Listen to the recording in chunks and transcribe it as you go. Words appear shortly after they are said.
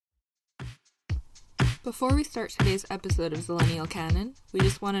Before we start today's episode of Zillennial Canon, we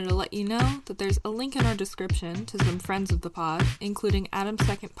just wanted to let you know that there's a link in our description to some friends of the pod, including Adam's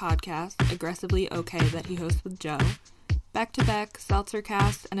second podcast, Aggressively Okay, that he hosts with Joe, Back to Beck,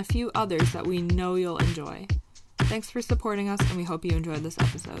 Seltzercast, and a few others that we know you'll enjoy. Thanks for supporting us, and we hope you enjoyed this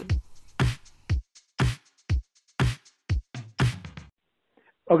episode.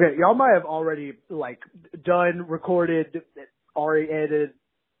 Okay, y'all might have already, done, recorded, already edited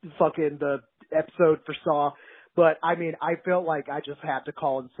fucking the episode for Saw, but, I mean, I felt like I just had to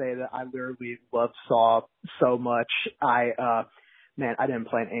call and say that I literally love Saw so much. I didn't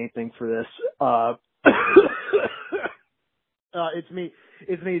plan anything for this. It's me,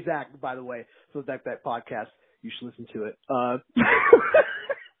 Zach, by the way, so that podcast, you should listen to it.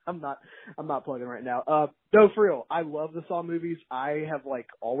 I'm not plugging right now. No, for real, I love the Saw movies. I have,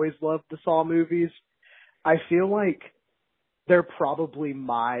 always loved the Saw movies. I feel like they're probably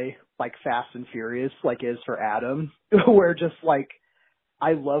my, Fast and Furious, is for Adam, where just,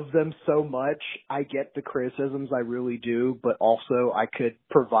 I love them so much. I get the criticisms, I really do, but also I could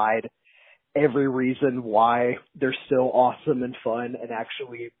provide every reason why they're still awesome and fun and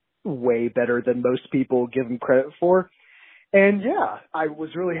actually way better than most people give them credit for. And yeah, I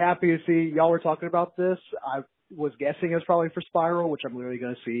was really happy to see y'all were talking about this. I was guessing it's probably for Spiral, which I'm literally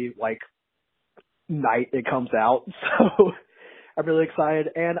going to see night it comes out. So I'm really excited,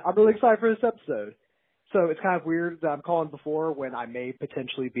 and I'm really excited for this episode. So it's kind of weird that I'm calling before when I may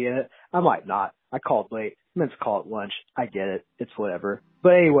potentially be in it. I might not. I called late. I meant to call at lunch. I get it. It's whatever.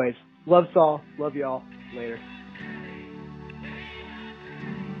 But anyways, love Saw. Love y'all. Later.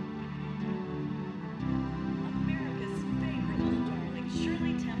 America's favorite little darling,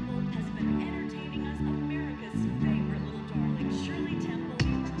 Shirley Temple, has been entertaining us. America's favorite little darling, Shirley Temple.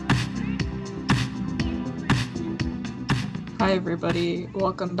 Hi everybody,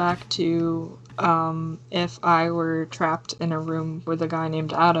 welcome back to If I Were Trapped in a Room with a Guy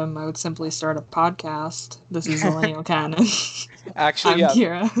Named Adam, I Would Simply Start a Podcast. This is Zillennial Canon. Actually, I'm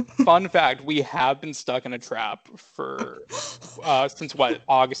Kira. Fun fact, we have been stuck in a trap for since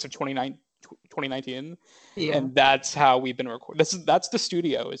August of 2019, Yeah. and that's how we've been recording. That's the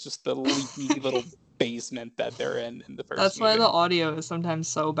studio. It's just the leaky little basement that they're in the first. That's why movie. the audio is sometimes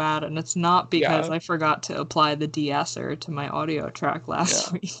so bad, and it's not because I forgot to apply the de-esser to my audio track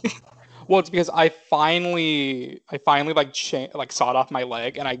last week. Well, it's because I finally sawed off my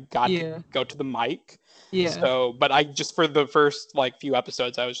leg, and I got to go to the mic. Yeah. So, but I just for the first few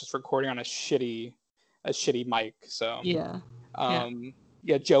episodes, I was just recording on a shitty mic. So yeah,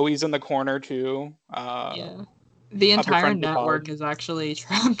 Joey's in the corner too. The entire network is actually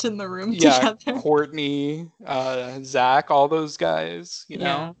trapped in the room together. Courtney, Zach, all those guys, you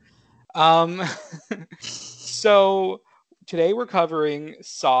know. So today we're covering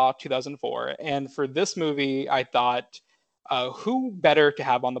Saw 2004, and for this movie, I thought, who better to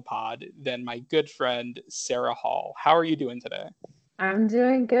have on the pod than my good friend Sarah Hall? How are you doing today? I'm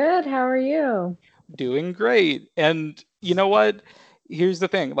doing good. How are you? Doing great. And you know what? Here's the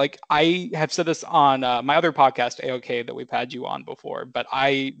thing. I have said this on my other podcast, AOK, that we've had you on before, but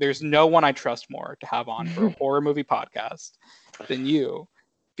there's no one I trust more to have on for a horror movie podcast than you,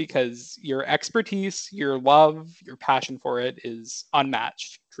 because your expertise, your love, your passion for it is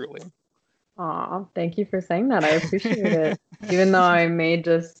unmatched, truly. Aw, thank you for saying that. I appreciate it. Even though I may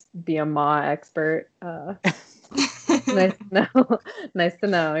just be a Ma expert. Nice to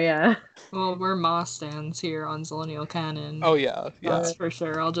know, yeah. Well, we're Ma stans here on Zillennial Canon. Oh, yeah. That's for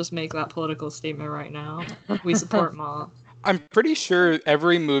sure. I'll just make that political statement right now. We support Ma. I'm pretty sure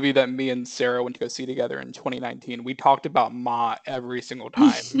every movie that me and Sarah went to go see together in 2019, we talked about Ma every single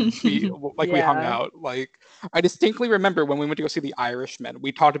time. We hung out. I distinctly remember when we went to go see The Irishman,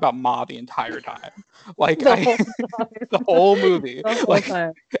 we talked about Ma the entire time. The whole movie. The whole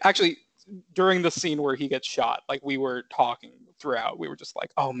time. Actually, during the scene where he gets shot, we were talking throughout. We were just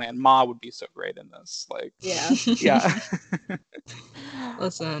like, oh man, Ma would be so great in this. Yeah.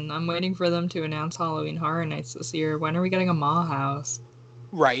 Listen, I'm waiting for them to announce Halloween Horror Nights this year. When are we getting a Ma house?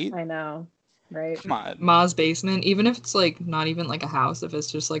 Right. I know. Right. Come on. Ma's basement, even if it's not even a house, if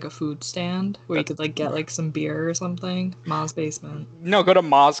it's just a food stand where you could get some beer or something. Ma's basement. No, go to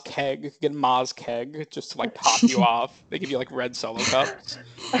Ma's Keg. Get Ma's Keg just to top you off. They give you red Solo cups.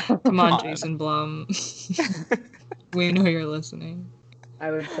 Come on, Jason Blum. We know you're listening. I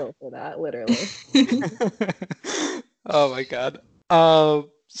would kill for that, literally. Oh my god.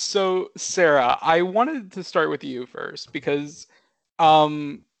 So Sarah, I wanted to start with you first because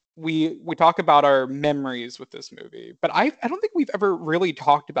we talk about our memories with this movie, but I don't think we've ever really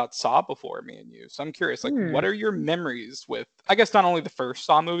talked about Saw before, me and you. So I'm curious, like, Hmm. what are your memories with, I guess, not only the first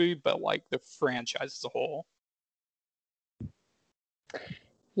Saw movie, but like the franchise as a whole?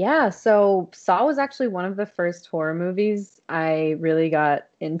 Yeah, so Saw was actually one of the first horror movies I really got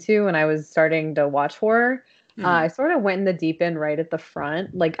into when I was starting to watch horror. I Mhm. sort of went in the deep end right at the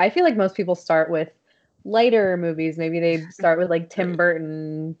front. Like, I feel like most people start with lighter movies. Maybe they start with like Tim Right.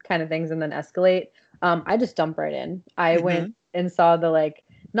 Burton kind of things and then escalate. I just jumped right in. I went Mhm. and saw the like,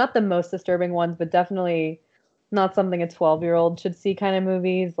 not the most disturbing ones, but definitely not something a 12-year-old should see kind of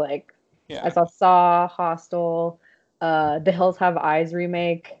movies. Like, I Yeah. saw Saw, Hostel. The Hills Have Eyes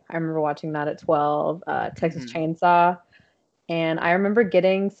remake. I remember watching that at 12. Texas Mhm. Chainsaw. And I remember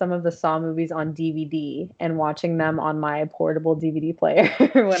getting some of the Saw movies on DVD and watching them on my portable DVD player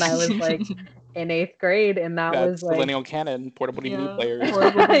when I was like in 8th grade. And that was That's the like, lineal canon, portable DVD Yeah, players.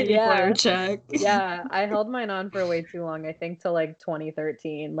 portable DVD player yeah, check. yeah. I held mine on for way too long. I think till like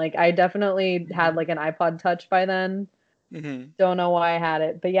 2013. Like, I definitely had Mhm. like an iPod Touch by then. Mhm. Don't know why I had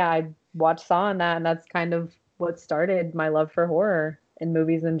it, but yeah, I watched Saw on that, and that's kind of what started my love for horror and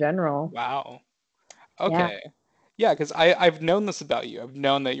movies in general. Wow. Yeah. Okay. Yeah, because I've known this about you. I've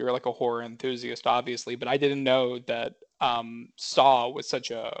known that you're like a horror enthusiast, obviously, but I didn't know that Saw was such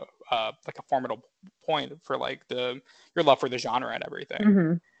a like a formidable point for like the your love for the genre and everything.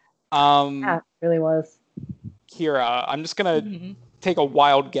 Hmm. Yeah, Um, it really was. Kira, I'm just gonna Mhm. take a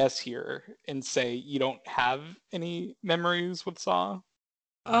wild guess here and say you don't have any memories with Saw.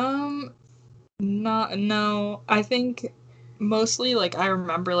 Um, Not no. I think mostly like I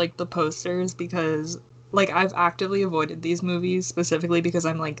remember like the posters because like I've actively avoided these movies specifically because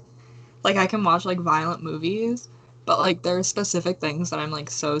I'm like I can watch like violent movies, but like there are specific things that I'm like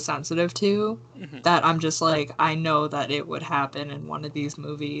so sensitive to Hmm. that I'm just like I know that it would happen in one of these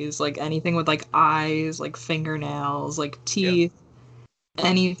movies. Like anything with like eyes, like fingernails, like Yeah. teeth,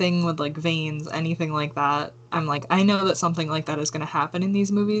 anything with like veins, anything like that. I'm like I know that something like that is going to happen in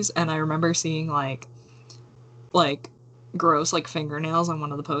these movies and I remember seeing like gross like fingernails on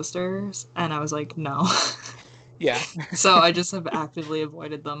one of the posters and I was like no. Yeah. So I just have actively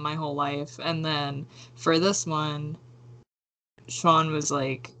avoided them my whole life. And then for this one, Sean was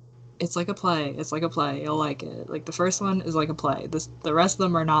like, "It's like a play. It's like a play. You'll like it. Like the first one is like a play. The rest of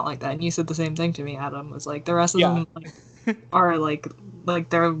them are not like that." And you said the same thing to me, Adam. Was like the rest of Yeah. them like are like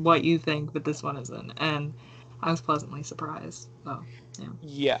they're what you think, but this one isn't. And I was pleasantly surprised. So yeah.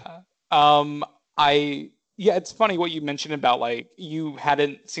 Yeah. I yeah, it's funny what you mentioned about like you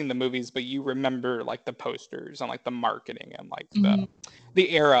hadn't seen the movies, but you remember like the posters and like the marketing and like Hmm.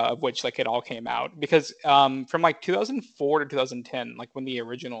 the era of which like it all came out. Because from like 2004 to 2010, like when the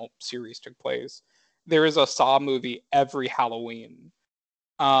original series took place, there is a Saw movie every Halloween.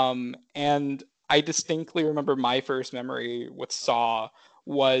 And I distinctly remember my first memory with Saw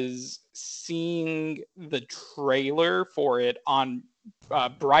was seeing the trailer for it on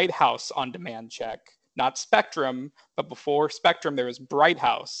Bright House on demand check, not Spectrum, but before Spectrum there was Bright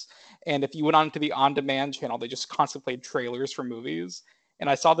House. And if you went onto the on demand channel, they just constantly played trailers for movies. And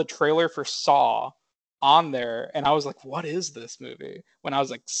I saw the trailer for Saw on there, and I was like, "What is this movie?" When I was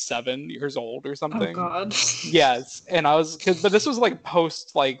like 7 years old or Oh something. God. Yes, and I was, but this was like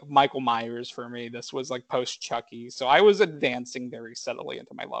post like Michael Myers for me. This was like post Chucky, so I was advancing very steadily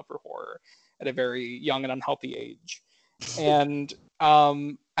into my love for horror at a very young and unhealthy age. And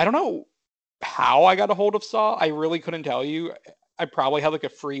I don't know how I got a hold of Saw. I really couldn't tell you. I probably had like a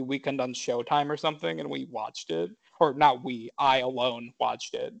free weekend on Showtime or something, and we watched it, or not we, I alone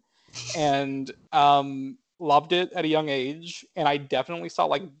watched it, and loved it at a young age. And I definitely saw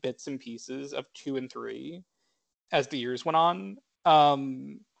like bits and pieces of 2 and 3 as the years went on.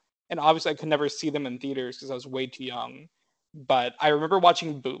 Um, and obviously, I could never see them in theaters because I was way too young. But I remember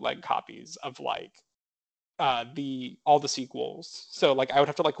watching bootleg copies of like the all the sequels. So like I would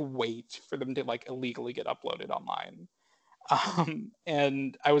have to like wait for them to like illegally get uploaded online.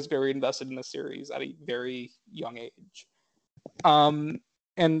 And I was very invested in the series at a very young age. Um,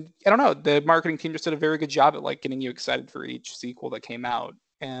 and I don't know, the marketing team just did a very good job at like getting you excited for each sequel that came out.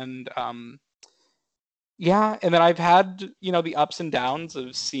 And yeah, and then I've had, the ups and downs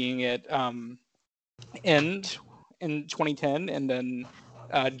of seeing it end in 2010, and then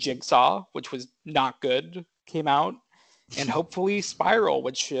Jigsaw, which was not good, came out, and hopefully Spiral,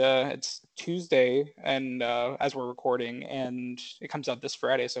 which it's Tuesday, and as we're recording, and it comes out this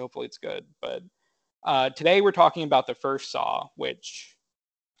Friday, so hopefully it's good. But today we're talking about the first Saw, which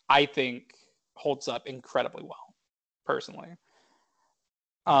I think holds up incredibly well, personally.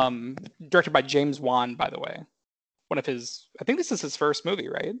 Directed by James Wan, by the way. one of his, I think this is his first movie,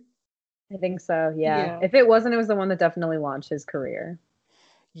 right? I think so, yeah. Yeah. If it wasn't, it was the one that definitely launched his career.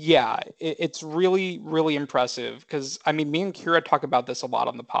 Yeah, it's really, really impressive because, I mean, me and Kira talk about this a lot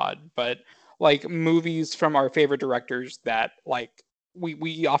on the pod, but like movies from our favorite directors that like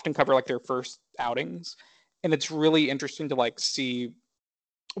we often cover like their first outings, and it's really interesting to like see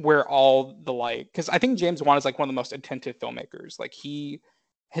where all the like, because I think James Wan is like one of the most attentive filmmakers. Like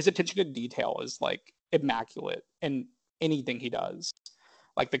his attention to detail is like immaculate in anything he does.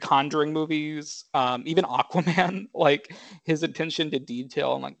 Like the Conjuring movies, even Aquaman, like his attention to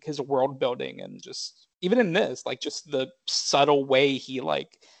detail and like his world building, and just even in this, like just the subtle way he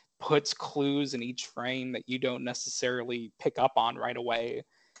like puts clues in each frame that you don't necessarily pick up on right away.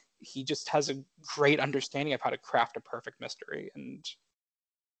 He just has a great understanding of how to craft a perfect mystery. And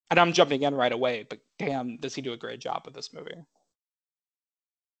I'm jumping in right away, but damn, does he do a great job with this movie.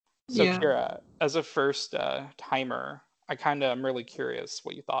 So Yeah. Kira, as a first timer, I kind of am really curious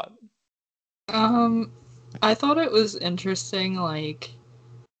what you thought. I thought it was interesting, like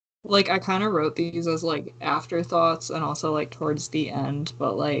I kind of wrote these as like afterthoughts and also like towards the end,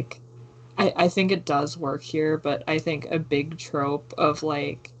 but like I think it does work here, but I think a big trope of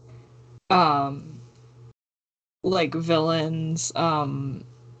like villains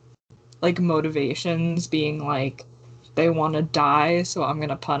like motivations being like they want to die, so I'm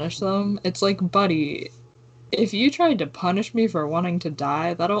gonna punish them. It's like, buddy, if you tried to punish me for wanting to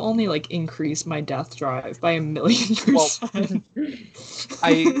die, that'll only like increase my death drive by 1,000,000%.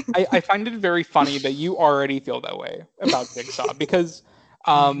 I find it very funny that you already feel that way about Jigsaw because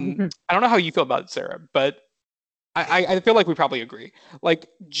I don't know how you feel about it, Sarah, but I feel like we probably agree. Like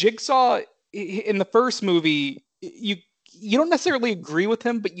Jigsaw in the first movie, you don't necessarily agree with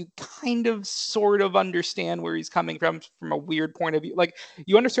him, but you kind of sort of understand where he's coming from a weird point of view. Like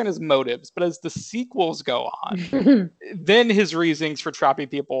you understand his motives, but as the sequels go on, then his reasonings for trapping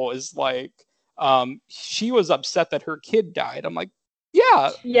people is like, she was upset that her kid died. I'm like,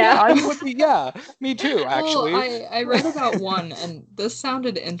 yeah, I'm with you. Yeah, me too, actually. Well, I read about one, and this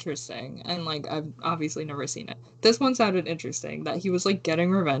sounded interesting, and like I've obviously never seen it. This one sounded interesting, that he was like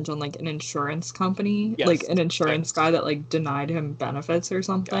getting revenge on like an insurance company, Yes. like an insurance guy that like denied him benefits or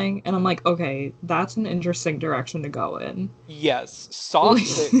something. And I'm like, okay, that's an interesting direction to go in. Yes, Saw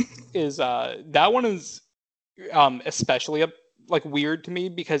 6 is that one is especially like weird to me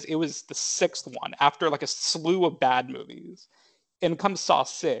because it was the sixth one after like a slew of bad movies. In comes Saw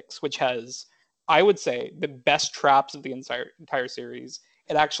 6, which has, I would say, the best traps of the entire series.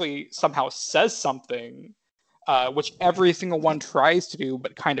 It actually somehow says something, which every single one tries to do,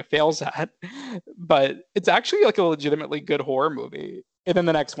 but kind of fails at. But it's actually like a legitimately good horror movie. And then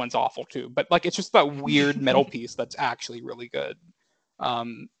the next one's awful too. But like it's just that weird metal piece that's actually really good.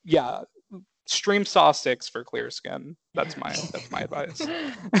 Yeah, stream Saw 6 for clear skin. That's my advice.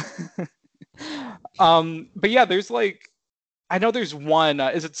 But yeah, there's like, I know there's one,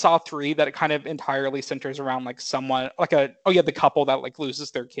 is it Saw 3 that it kind of entirely centers around like someone, like the couple that like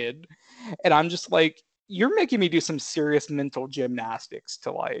loses their kid. And I'm just like, you're making me do some serious mental gymnastics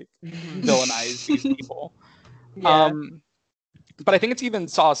to like villainize these people. Yeah. But I think it's even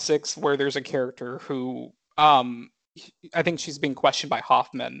Saw 6 where there's a character who, I think she's being questioned by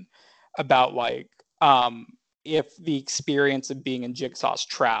Hoffman about like, if the experience of being in Jigsaw's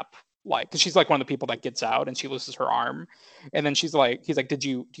trap, like, because she's like one of the people that gets out and she loses her arm, and then he's like, do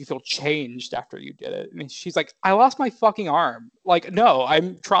you feel changed after you did it? And she's like, I lost my fucking arm. Like, no,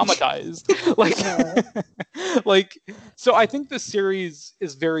 I'm traumatized. like, so I think the series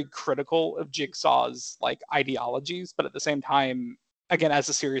is very critical of Jigsaw's like ideologies, but at the same time, again, as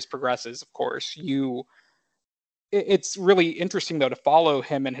the series progresses, of course, it's really interesting though to follow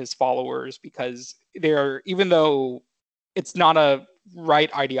him and his followers because they're, even though it's not a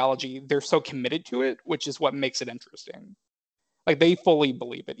right ideology, they're so committed to it, which is what makes it interesting. Like they fully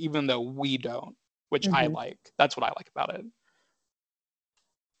believe it, even though we don't, which I like. That's what I like about it.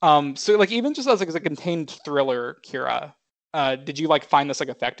 So like even just as like as a contained thriller, Kira, did you like find this like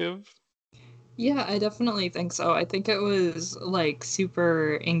effective? Yeah, I definitely think so. I think it was like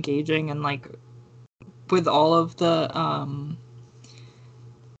super engaging and like with all of the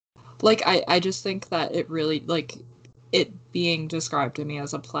like I just think that it really like it being described to me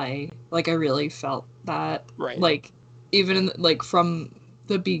as a play, like I really felt that, right? Like even in, like from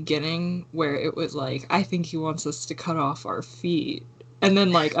the beginning where it was like, I think he wants us to cut off our feet, and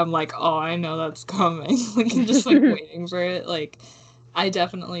then like I'm like, oh, I know that's coming. Like I'm just like waiting for it. Like I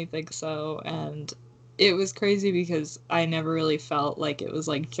definitely think so, and it was crazy because I never really felt like it was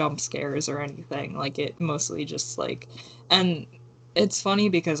like jump scares or anything. Like it mostly just like, and it's funny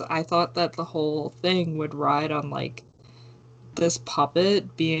because I thought that the whole thing would ride on like this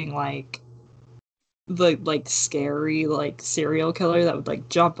puppet being like the like scary like serial killer that would like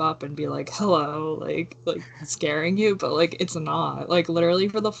jump up and be like hello like scaring you, but like it's not. Like literally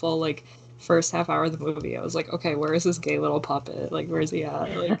for the full like first half hour of the movie I was like, okay, where is this gay little puppet, like where's he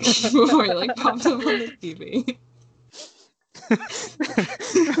at, like before he like pops up on the TV.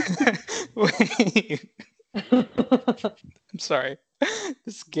 Wait, I'm sorry.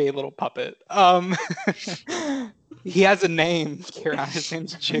 This gay little puppet. He has a name, Kira. His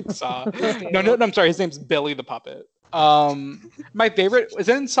name's Jigsaw. No, I'm sorry. His name's Billy the Puppet. My favorite was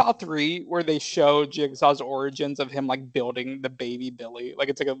in Saw 3 where they show Jigsaw's origins of him like building the baby Billy. Like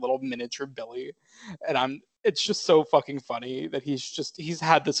it's like a little miniature Billy. And it's just so fucking funny that he's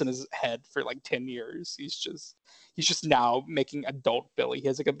had this in his head for like 10 years. He's just now making adult Billy. He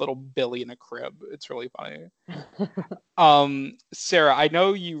has like a little Billy in a crib. It's really funny. Sarah, I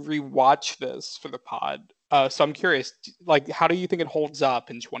know you rewatched this for the pod. So I'm curious, like, how do you think it holds up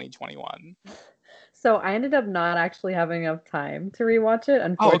in 2021? So I ended up not actually having enough time to rewatch it,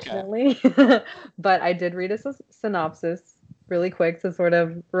 Oh, okay. unfortunately. But I did read a synopsis really quick to sort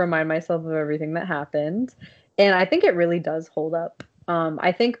of remind myself of everything that happened. And I think it really does hold up.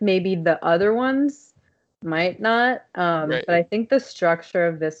 I think maybe the other ones might not. Right. But I think the structure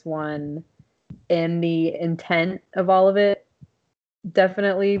of this one and the intent of all of it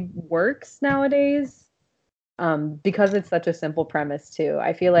definitely works nowadays. Because it's such a simple premise too.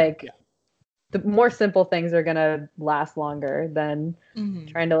 I feel like the more simple things are gonna last longer than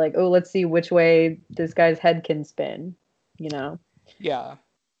trying to like, oh, let's see which way this guy's head can spin, you know? Yeah.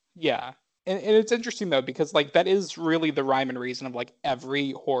 And it's interesting though, because like that is really the rhyme and reason of like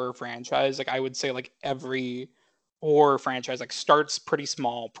every horror franchise. Like I would say like every horror franchise like starts pretty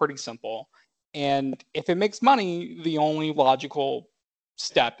small, pretty simple. And if it makes money, the only logical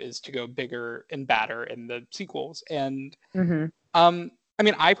step is to go bigger and badder in the sequels. And I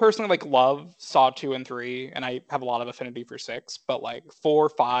mean, I personally like love Saw 2 and 3, and I have a lot of affinity for 6, but like 4,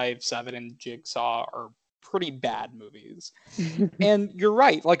 5, 7, and Jigsaw are pretty bad movies. And you're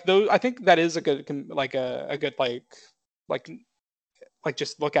right, like those, I think that is a good like a good like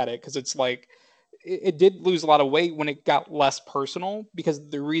just look at it, because it's like it did lose a lot of weight when it got less personal, because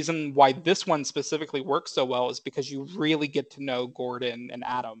the reason why this one specifically works so well is because you really get to know Gordon and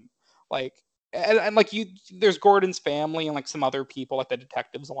Adam. Like and like there's Gordon's family and like some other people like the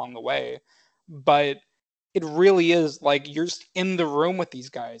detectives along the way, but it really is like you're just in the room with these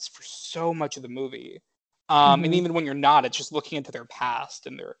guys for so much of the movie. And even when you're not, it's just looking into their past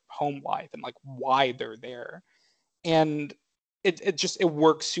and their home life and like why they're there. And it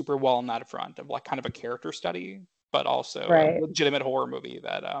works super well on that front of like kind of a character study, but also a legitimate horror movie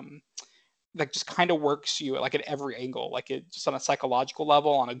that like just kind of works you like at every angle, like it just on a psychological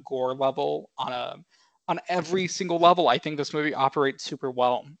level, on a gore level, on every single level. I think this movie operates super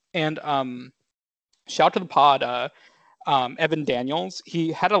well. And shout out to the pod, Evan Daniels.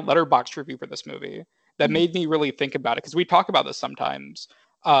 He had a Letterboxd review for this movie that made me really think about it, because we talk about this sometimes.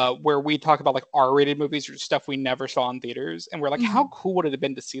 Where we talk about like R-rated movies or stuff we never saw in theaters, and we're like, how cool would it have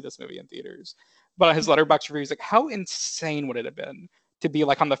been to see this movie in theaters? But on his Letterboxd review, he's like, how insane would it have been to be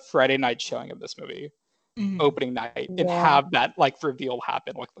like on the Friday night showing of this movie, opening night, and have that like reveal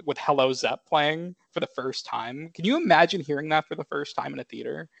happen with Hello Zepp playing for the first time. Can you imagine hearing that for the first time in a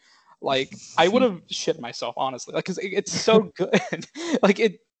theater? Like I would have shit myself, honestly, like because it's so good.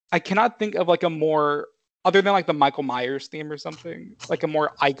 Like I cannot think of like a more, other than like the Michael Myers theme or something, like a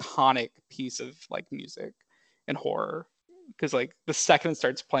more iconic piece of like music and horror. Because like the second it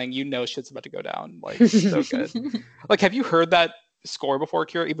starts playing, you know shit's about to go down. Like it's so good. Like, have you heard that score before,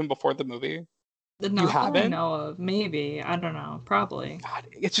 Kira? Even before the movie? You haven't? I know of. Maybe. I don't know. Probably. God,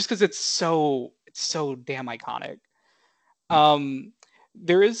 it's just because it's so damn iconic.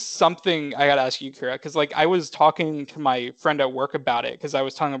 There is something I gotta ask you, Kira, because like I was talking to my friend at work about it, because I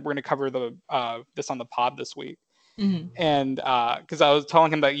was telling him we're gonna cover this on the pod this week, and because I was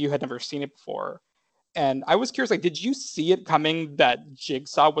telling him that you had never seen it before, and I was curious, like, did you see it coming that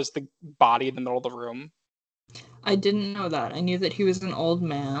Jigsaw was the body in the middle of the room? I didn't know that. I knew that he was an old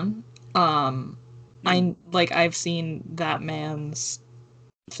man. I've seen that man's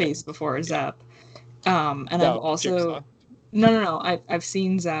face before, Zepp, and I've also. Jigsaw. No. I've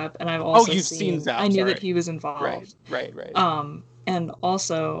seen Zepp, and I've also seen Zepp. I knew that he was involved. Right. And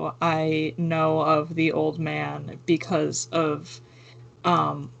also I know of the old man because of,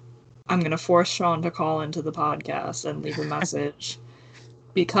 I'm gonna force Sean to call into the podcast and leave a message,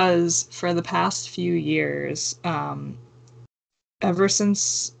 because for the past few years, ever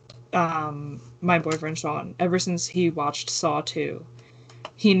since my boyfriend Sean, ever since he watched Saw 2,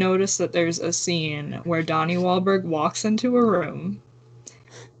 he noticed that there's a scene where Donnie Wahlberg walks into a room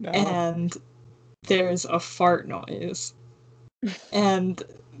No. and there's a fart noise. And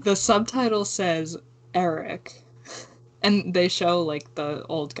the subtitle says Eric. And they show like the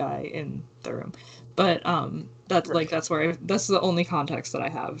old guy in the room. But that's like that's the only context that I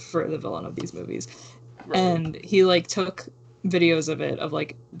have for the villain of these movies. Right. And he like took videos of it of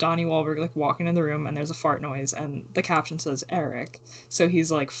like Donnie Wahlberg like walking in the room and there's a fart noise and the caption says Eric. So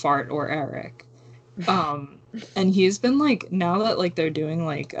he's like fart or Eric. And he's been like, now that like they're doing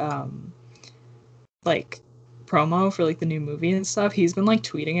like promo for like the new movie and stuff, he's been like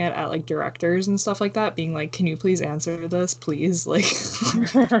tweeting it at like directors and stuff like that, being like, can you please answer this, please? Like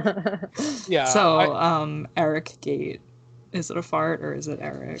Yeah. So Eric Gate, is it a fart or is it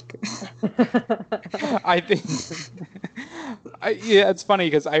Eric? I think yeah, it's funny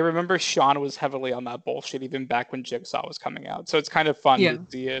because I remember Sean was heavily on that bullshit even back when Jigsaw was coming out, so it's kind of fun Yeah. to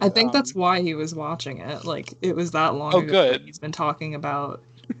see it. I think that's why he was watching it. Like it was that long Oh, ago good. that he's been talking about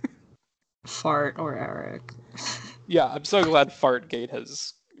fart or Eric. Yeah, I'm so glad Fartgate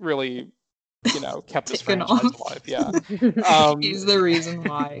has really, kept this Taken franchise off. alive. Yeah. He's the reason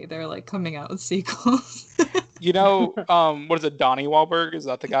why they're like coming out with sequels. What is it? Donnie Wahlberg? Is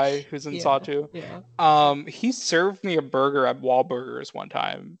that the guy who's in Saw 2? Yeah. He served me a burger at Wahlburgers one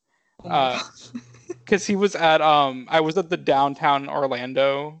time. Oh my God. Because he was at I was at the downtown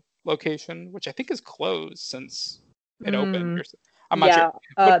Orlando location, which I think is closed since it opened. I'm not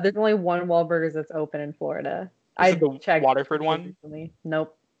sure. There's only one Wahlburgers that's open in Florida. Is it the checked Waterford one? recently.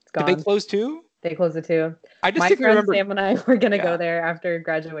 Nope, it's Did gone. they close too? They closed it too. I just My think I friend remember. Sam and I were gonna Yeah. go there after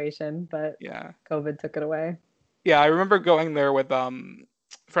graduation, but Yeah, COVID took it away. yeah. I remember going there with friend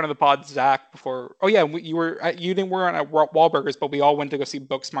of the pod Zach before. Oh yeah, you weren't at Wahlburgers, but we all went to go see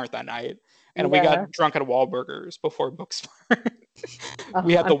Booksmart that night, and we Yeah. got drunk at Wahlburgers before Booksmart.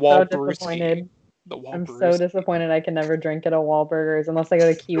 We had I'm the so Wahlbrewski. disappointed. The I'm so Wahlbrewski. disappointed I can never drink at a Wahlburgers unless I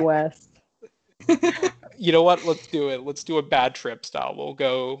go to Key West. You know what? Let's do it. Let's do a bad trip style. We'll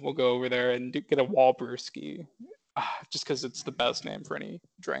go over there and get a Wahlbrewski, just because it's the best name for any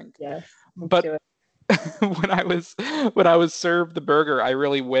drink. Yes. let's But do it. when I was served the burger, I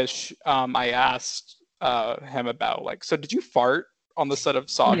really wish I asked him about like, so did you fart on the set of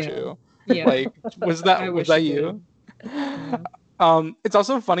Saw Yeah. 2? Yeah. Like, was that I was wish that you you? did. It's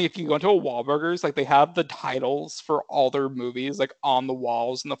also funny if you go into a Wahlburgers, like they have the titles for all their movies like on the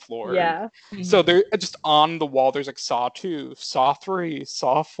walls and the floor. Yeah. So they're just on the wall. There's like Saw 2, Saw 3,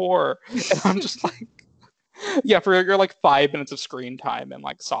 Saw 4, and I'm just like, yeah, for your like 5 minutes of screen time and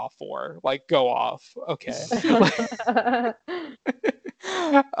like Saw 4, like go off, okay.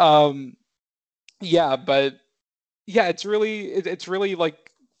 Yeah, but yeah, it's really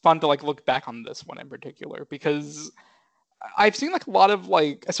like fun to like look back on this one in particular because I've seen like a lot of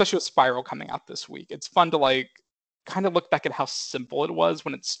like, especially with Spiral coming out this week, it's fun to like kind of look back at how simple it was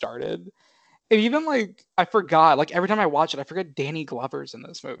when it started. And even like I forgot, like every time I watch it, I forget Danny Glover's in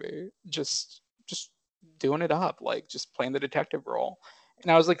this movie. Just doing it up, like just playing the detective role.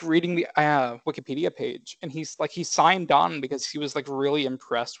 And I was like reading the Wikipedia page, and he signed on because he was like really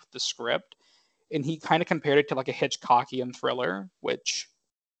impressed with the script, and he kind of compared it to like a Hitchcockian thriller, which,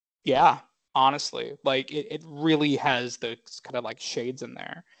 yeah, honestly, like it really has the kind of like shades in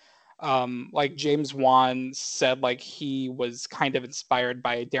there. Like James Wan said, like he was kind of inspired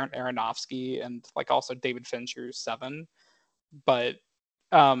by Darren Aronofsky and like also David Fincher's Seven, but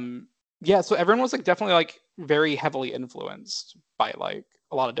yeah, so everyone was like definitely like very heavily influenced by like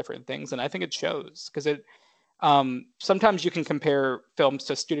a lot of different things, and I think it shows because it sometimes you can compare films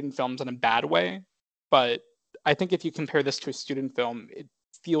to student films in a bad way, but I think if you compare this to a student film, it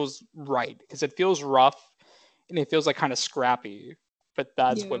feels right because it feels rough and it feels like kind of scrappy, but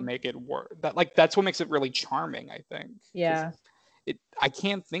that's what make it work. That's what makes it really charming, I think. 'Cause Yeah. I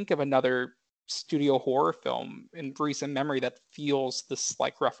can't think of another studio horror film in recent memory that feels this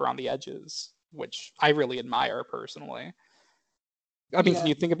like rough around the edges, which I really admire personally. I mean, Yeah. can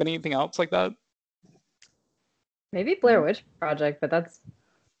you think of anything else like that? Maybe Blair Witch Project, but that's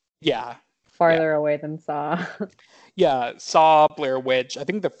Yeah. farther away than Saw. Yeah, Saw, Blair Witch. I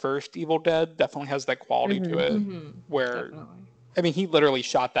think the first Evil Dead definitely has that quality to it, Mhm. where Definitely. I mean, he literally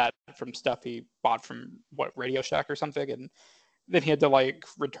shot that from stuff he bought from Radio Shack or something, and then he had to like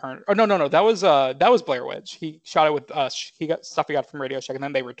return. Oh no, that was Blair Witch. He shot it with he got stuff he got from Radio Shack, and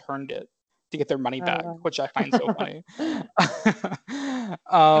then they returned it to get their money back, wow. which I find so funny.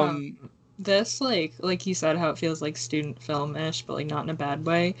 This like you said, how it feels like student film-ish, but like not in a bad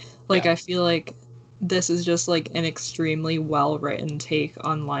way. Like Yeah. I feel like this is just like an extremely well written take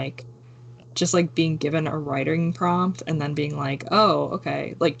on like just like being given a writing prompt and then being like, oh,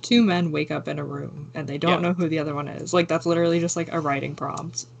 okay, like two men wake up in a room and they don't know who the other one is. Like that's literally just like a writing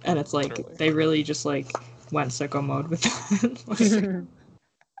prompt, and it's like Literally. they really just like went sicko mode with that.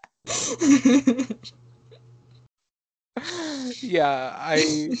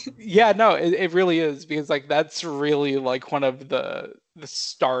 No, it really is, because like that's really like one of the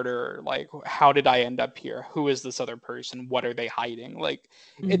starter, like, how did I end up here? Who is this other person? What are they hiding? Like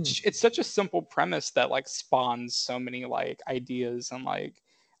it's such a simple premise that like spawns so many like ideas, and like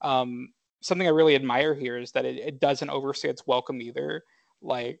something I really admire here is that it doesn't overstay its welcome either.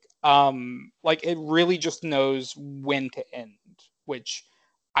 Like it really just knows when to end, which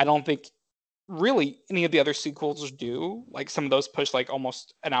I don't think really any of the other sequels do. Like some of those push like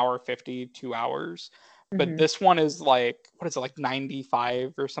almost an hour 50, 2 hours, but this one is like, what is it, like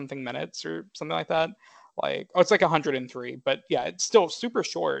 95 or something minutes or something like that. Like, oh, it's like 103, but yeah, it's still super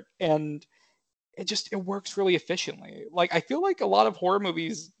short, and it works really efficiently. Like I feel like a lot of horror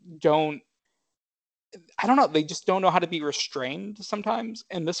movies don't, I don't know, they just don't know how to be restrained sometimes,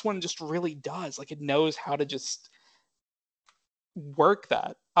 and this one just really does. Like it knows how to just work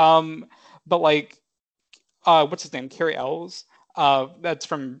that. But like, what's his name? Carrie Ells. That's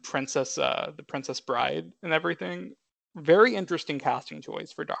from The Princess Bride and everything. Very interesting casting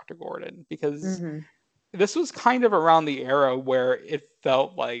choice for Dr. Gordon, because this was kind of around the era where it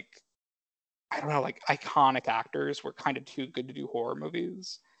felt like, I don't know, like iconic actors were kind of too good to do horror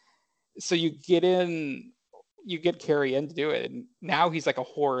movies. So you get Carrie in to do it, and now he's like a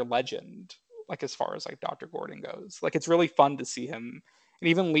horror legend, like as far as like Dr. Gordon goes. Like it's really fun to see him, and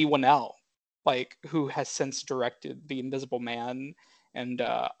even Lee Winnell, like who has since directed The Invisible Man and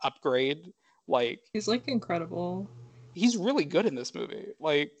Upgrade. Like he's like incredible. He's really good in this movie.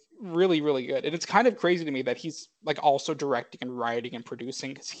 Like really, really good. And it's kind of crazy to me that he's like also directing and writing and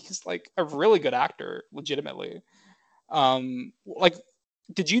producing, because he's like a really good actor, legitimately. Like,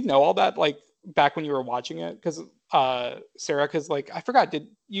 did you know all that like back when you were watching it? Because Sarah, because like I forgot, did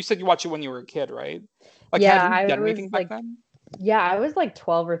you said you watched it when you were a kid, right? Like Yeah, had you done I was anything back like, then? yeah, I was like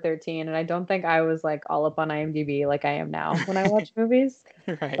 12 or 13, and I don't think I was like all up on IMDb like I am now when I watch movies.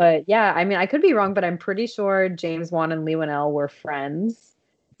 Right. But yeah, I mean, I could be wrong, but I'm pretty sure James Wan and Lee Winnell were friends.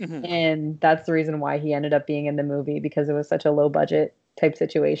 And that's the reason why he ended up being in the movie, because it was such a low budget type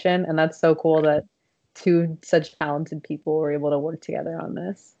situation. And that's so cool that two such talented people were able to work together on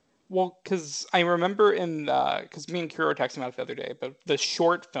this. Well, because I remember because me and Kira were texting about it the other day, but the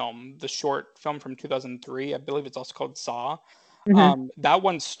short film from 2003, I believe it's also called Saw. That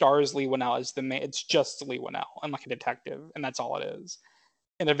one stars Lee Winnell as the main. It's just Lee Winnell and like a detective, and that's all it is,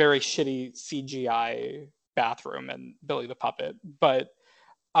 in a very shitty CGI bathroom and Billy the Puppet. But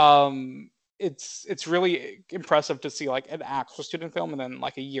it's really impressive to see like an actual student film, and then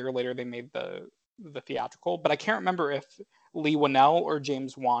like a year later they made the theatrical. But I can't remember if Lee Winnell or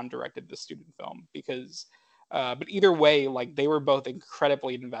James Wan directed the student film, because but either way, like they were both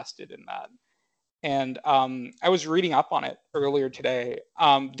incredibly invested in that. And I was reading up on it earlier today.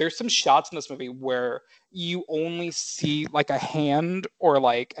 There's some shots in this movie where you only see like a hand or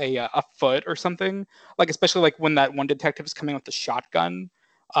like a foot or something, like especially like when that one detective is coming with the shotgun,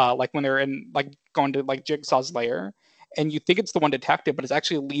 like when they're in like going to like Jigsaw's lair, and you think it's the one detective, but it's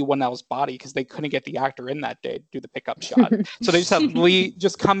actually Lee Winnell's body, because they couldn't get the actor in that day to do the pickup shot. So they just have Lee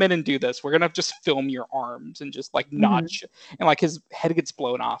just come in and do this. We're gonna just film your arms and just like notch, and like his head gets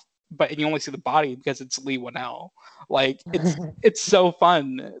blown off, but you only see the body because it's Lee Winnell. Like it's so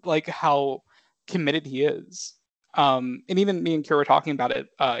fun, like how committed he is. And even me and Kira were talking about it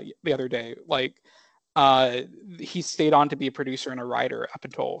the other day. Like he stayed on to be a producer and a writer up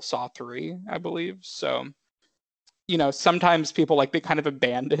until Saw 3, I believe. So sometimes people like they kind of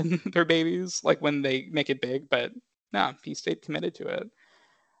abandon their babies like when they make it big, but no, he stayed committed to it.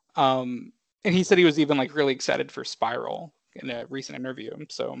 And he said he was even like really excited for Spiral in a recent interview.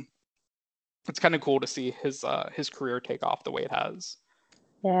 So it's kind of cool to see his career take off the way it has.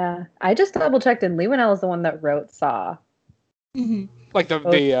 Yeah, I just double checked, and Lee Winnell is the one that wrote Saw. Like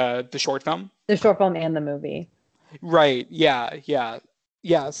the short film, the short film and the movie. Right. Yeah.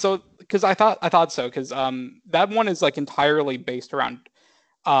 So because I thought so, because that one is like entirely based around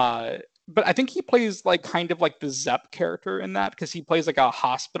but I think he plays like kind of like the Zepp character in that, because he plays like a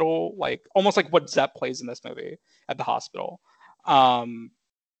hospital, like almost like what Zepp plays in this movie at the hospital.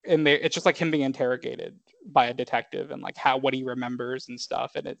 And it's just like him being interrogated by a detective and like what he remembers and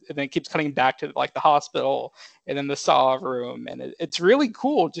stuff, and then it keeps cutting back to like the hospital and then the Saw room, and it's really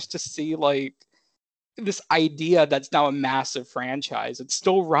cool just to see like this idea that's now a massive franchise. It's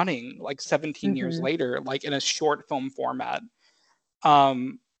still running like 17 years Mhm. later, like in a short film format.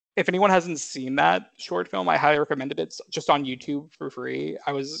 If anyone hasn't seen that short film, I highly recommend it. It's just on YouTube for free.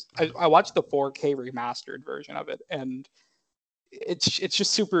 I watched the 4K remastered version of it, and it's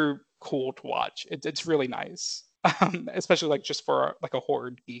just super cool to watch. It's really nice, especially like just for like a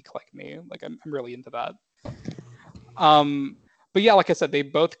horror geek like me. Like I'm really into that. Um, but yeah, like I said, they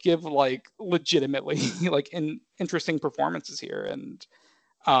both give like legitimately like interesting performances here,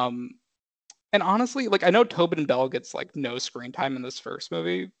 um, and honestly, like I know Tobin Bell gets like no screen time in this first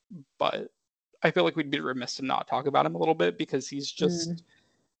movie, but I feel like we'd be remiss to not talk about him a little bit because Mm.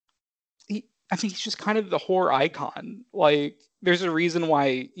 I think he's just kind of the horror icon. Like, there's a reason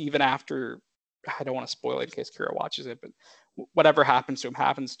why even after, I don't want to spoil it in case Kira watches it, but whatever happens to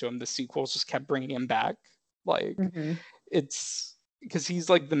him. The sequels just kept bringing him back. Like, Mhm. it's because he's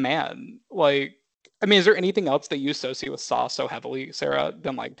like the man. Like, I mean, is there anything else that you associate with Saw so heavily, Sarah,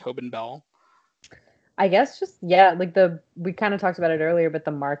 than like Tobin Bell? I guess just yeah, like we kind of talked about it earlier, but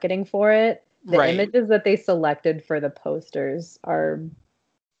the marketing for it, the Right. images that they selected for the posters are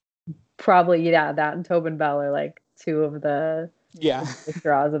probably yeah, that and Tobin Bell are like two of Yeah. the biggest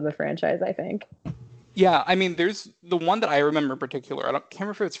draws of the franchise, I think. Yeah, I mean, there's the one that I remember in particular. Can't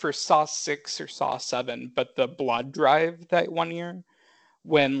remember if it's for Saw 6 or Saw 7, but the blood drive that one year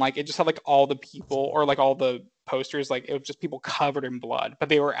when like it just had like all the people or like all the posters, like it was just people covered in blood, but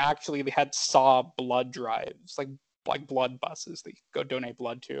they had Saw blood drives, like blood buses that you could go donate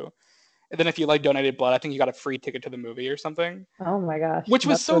blood to. And then if you like donated blood, I think you got a free ticket to the movie or something, Oh my gosh, which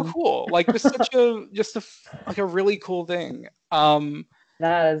was that's so cool. Like just like a really cool thing.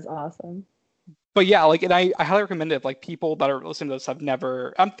 that is awesome. But yeah, like, and I highly recommend it if like people that are listening to this have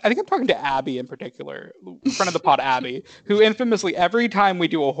never. I think I'm talking to Abby in particular, friend of the pod, Abby, who infamously every time we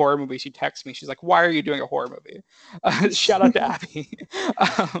do a horror movie, she texts me. She's like, "Why are you doing a horror movie?" Shout out to Abby.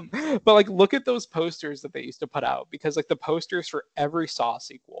 But like, look at those posters that they used to put out because like the posters for every Saw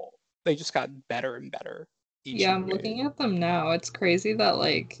sequel, they just got better and better each Yeah, I'm movie. looking at them now. It's crazy that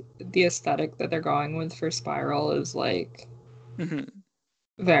like the aesthetic that they're going with for Spiral is like Mhm.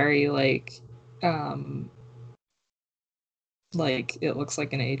 very like it looks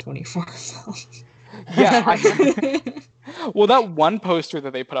like an A24 film. Yeah, well, that one poster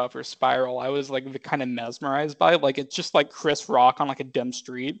that they put out for Spiral, I was like kind of mesmerized by. Like it's just like Chris Rock on like a dim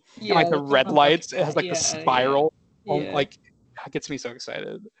street, and Yeah, like the that's what red I'm looking lights. It has at. like the Yeah. spiral. Yeah. Like it gets me so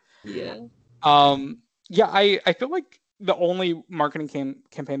excited. Yeah. Yeah, I feel like the only marketing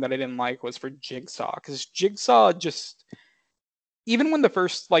campaign that I didn't like was for Jigsaw because Jigsaw just even when the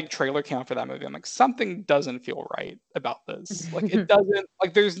first like trailer came out for that movie, I'm like something doesn't feel right about this. Like it doesn't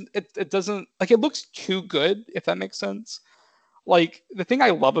like it doesn't like it looks too good if that makes sense. Like the thing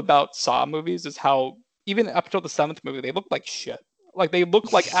I love about Saw movies is how even up until the seventh movie they look like shit. Like they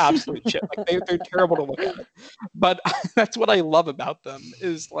look like absolute shit. Like they're terrible to look at. But that's what I love about them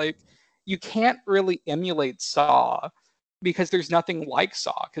is like you can't really emulate Saw because there's nothing like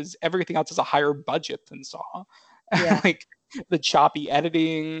Saw because everything else has a higher budget than Saw. Yeah. Like the choppy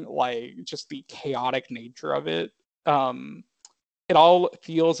editing, like just the chaotic nature of it. Um, it all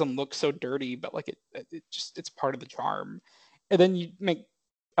feels and looks so dirty, but like it just it's part of the charm. And then you make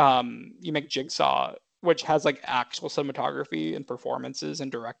Jigsaw, which has like actual cinematography and performances and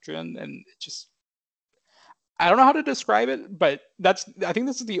direction, and it just I don't know how to describe it, but I think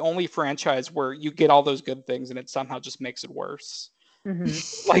this is the only franchise where you get all those good things and it somehow just makes it worse.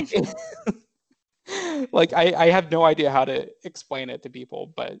 Mhm. Like like I have no idea how to explain it to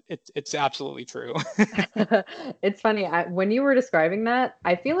people, but it's absolutely true. It's funny. When you were describing that,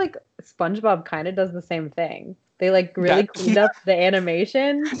 I feel like SpongeBob kind of does the same thing. They like really That cleaned up the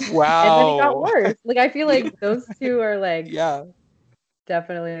animation, and then it got wow. worse. Like I feel like those two are like Yeah.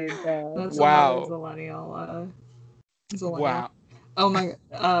 definitely the That's another Wow. Zillennial. Wow. Oh my,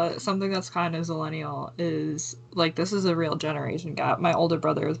 something that's kind of Zillennial is like this is a real generation gap. My older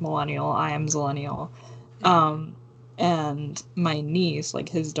brother is millennial. I am Zillennial. And my niece, like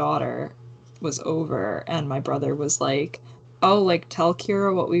his daughter, was over, and my brother was like, "Oh, like tell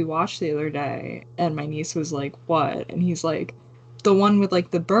Kira what we watched the other day." And my niece was like, "What?" And he's like, "The one with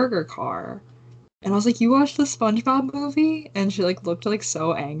like the burger car." And I was like, "You watched the SpongeBob movie?" And she like looked like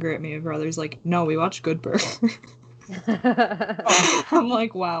so angry at me. My brother's like, "No, we watched Good Burger." I'm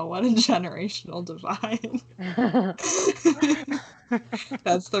like, wow, what a generational divide.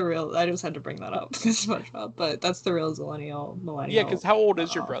 That's the real. I just had to bring that up because SpongeBob, but that's the real millennial. Yeah, because how old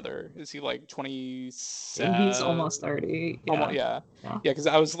is your Uh, brother? Is he like 27? he's almost 30. Almost, Yeah. yeah. Yeah. Yeah, because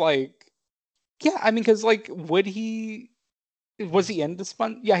I was like, yeah, I mean, because like, would he? Was he into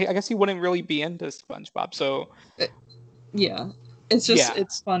Sponge? Yeah, I guess he wouldn't really be into SpongeBob. So Yeah. It's just, yeah.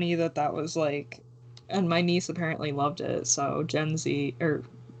 it's funny that was like, and my niece apparently loved it, so Gen Z, or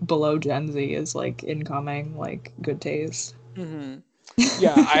below Gen Z is like incoming, like, good taste. Hmm.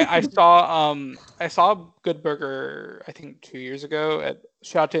 Yeah, I saw Good Burger I think 2 years ago at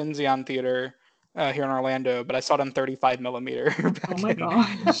shout out to Inzeon Theater here in Orlando, but I saw it on 35 millimeter Oh back my in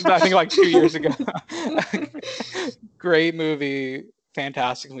gosh. I think like 2 years ago. Great movie,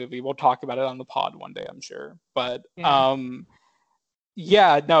 fantastic movie. We'll talk about it on the pod one day, I'm sure. But Yeah.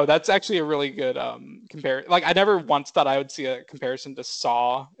 yeah, no, that's actually a really good compare. Like I never once thought I would see a comparison to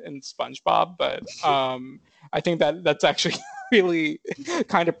Saw and SpongeBob, but I think that's actually really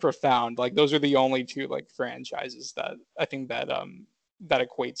kind of profound. Like those are the only two like franchises that I think that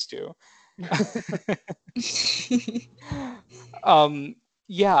equates to. um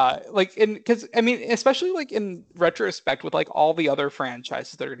yeah, like in because I mean especially like in retrospect with like all the other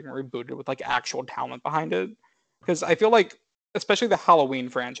franchises that are getting rebooted with like actual talent behind it, because I feel like especially the Halloween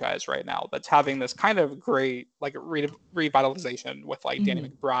franchise right now that's having this kind of great like revitalization with like Danny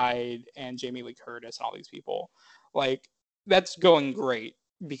Mhm. McBride and Jamie Lee Curtis and all these people, like that's going great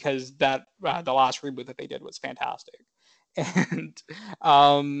because that the last reboot that they did was fantastic. And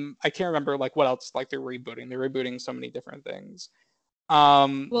I can't remember like what else like they're rebooting so many different things.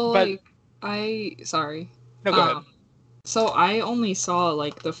 Well, But like, sorry. no, go ahead. Um, so I only saw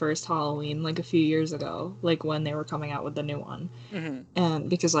like the first Halloween like a few years ago, like when they were coming out with the new one. Hmm. And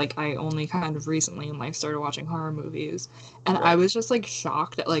because like I only kind of recently like started watching horror movies, and I Right. was just like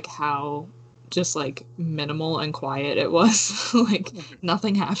shocked at like how just like minimal and quiet it was. Like Hmm.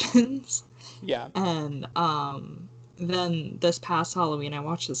 nothing happens. Yeah. And then this past Halloween I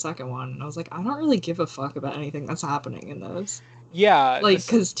watched the second one and I was like, I don't really give a fuck about anything that's happening in this. Yeah. Like, This.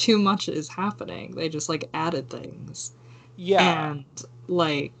 because too much is happening. They just like added things. Yeah. And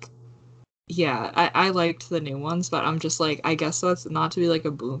like, yeah, I liked the new ones, but I'm just like, I guess that's not to be like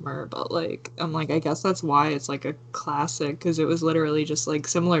a boomer, but like, I'm like, I guess that's why it's like a classic, because it was literally just like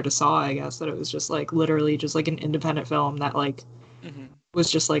similar to Saw, I guess, that it was just like literally just like an independent film that like Hmm.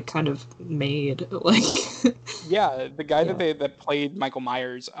 was just like kind of made. Like, Yeah. The guy yeah. that played Michael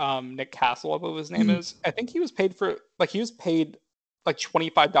Myers, Nick Castle, I believe his name Mhm. is. I think he was paid like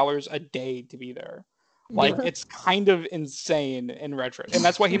 $25 a day to be there. Like Yeah. it's kind of insane in retro, and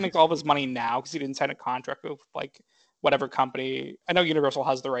that's why he makes all of his money now because he didn't sign a contract with like whatever company. I know Universal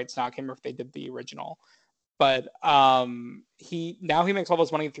has the rights now. I can't remember if they did the original, but he makes all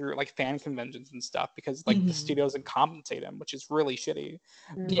his money through like fan conventions and stuff because like the Mhm. studio doesn't compensate him, which is really shitty.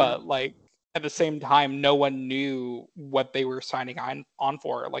 Yeah. But like at the same time, no one knew what they were signing on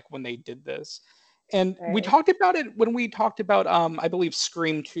for like when they did this. And we Right. talked about it when we talked about I believe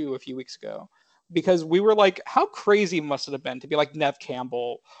Scream 2 a few weeks ago, because we were like, how crazy must it have been to be like Nev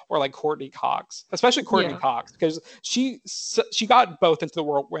Campbell or like Courtney Cox, especially Courtney Yeah. Cox, because she got both into the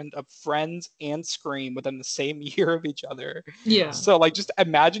whirlwind of Friends and Scream within the same year of each other. Yeah. So like, just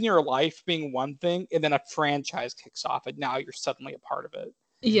imagine your life being one thing, and then a franchise kicks off, and now you're suddenly a part of it.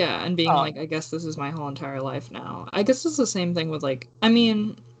 Yeah, and being like, Um, I guess this is my whole entire life now. I guess it's the same thing with like, I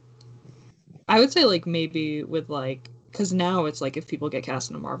mean, I would say like maybe with like, because now it's like if people get cast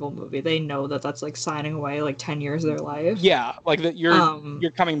in a Marvel movie, they know that that's like signing away like 10 years of their life. yeah, like that Um, you're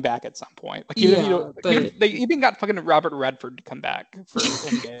coming back at some point. Like even if you yeah, don't, even but if they even got fucking Robert Redford to come back for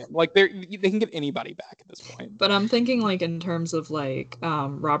Endgame. Like they can get anybody back at this point. but I'm thinking like in terms of like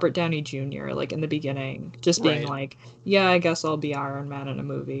Robert Downey Jr. like in the beginning, just being Right. like, yeah, I guess I'll be Iron Man in a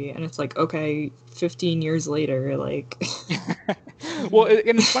movie, and it's like, okay, 15 years later, like, Well,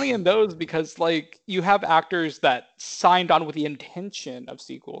 and it's funny in those because like you have actors that signed on with the intention of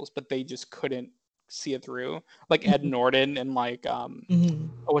sequels, but they just couldn't see it through. Like Ed Norton and like Mhm.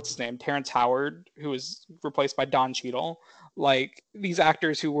 oh, what's his name? Terrence Howard, who was replaced by Don Cheadle. Like these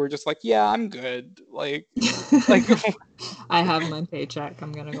actors who were just like, yeah, I'm good. Like I have my paycheck.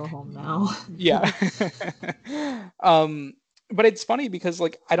 I'm gonna go home now. yeah. um, but it's funny because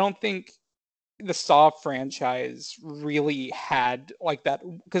like I don't think the Saw franchise really had like that,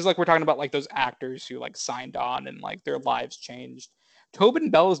 because like we're talking about like those actors who like signed on and like their lives changed. Tobin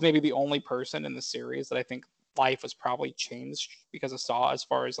Bell is maybe the only person in the series that I think life was probably changed because of Saw as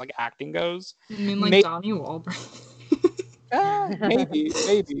far as like acting goes. I mean, like Maybe, Donnie Wahlberg. maybe.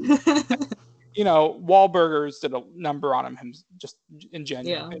 You know, Wahlburgers did a number on him just in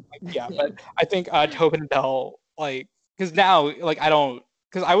genuine. Yeah, Like, yeah, yeah. but I think Tobin Bell, like, because now, like, I don't,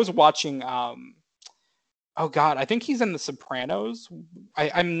 because I was watching, oh God, I think he's in The Sopranos.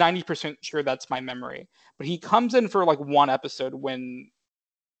 I'm 90% sure that's my memory, but he comes in for like one episode when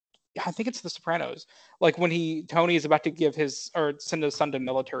I think it's The Sopranos. Like when Tony is about to give send his son to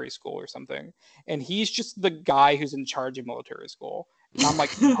military school or something, and he's just the guy who's in charge of military school. And I'm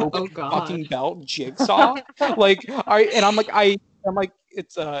like, Oh open God. fucking belt, Jigsaw. Like, I'm like,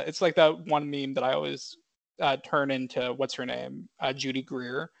 it's like that one meme that I always turn into what's her name, Judy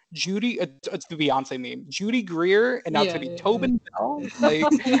Greer. It's the Beyonce meme. Judy Greer, and now it's gonna be Tobin Bell. Like,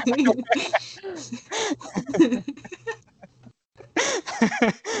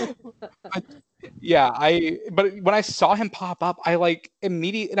 but, yeah, but when I saw him pop up, I like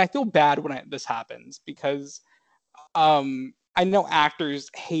immediately, and I feel bad when this happens because I know actors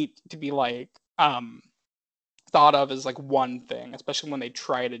hate to be like thought of as like one thing, especially when they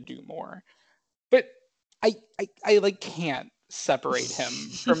try to do more. But I like can't separate him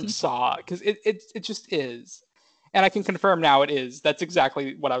from Saw because it just is. And I can confirm now it is. That's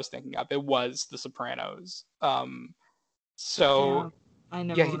exactly what I was thinking of. It was The Sopranos. So I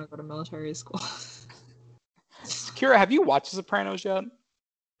never want to go to military school. Kira, have you watched The Sopranos yet?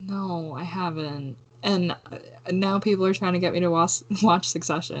 No, I haven't. And now people are trying to get me to watch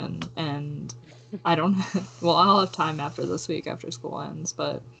Succession, and I don't. Well, I'll have time after this week, after school ends,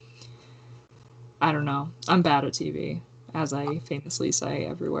 but I don't know. I'm bad at TV, as I famously say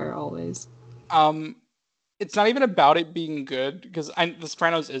everywhere, always. It's not even about it being good, because The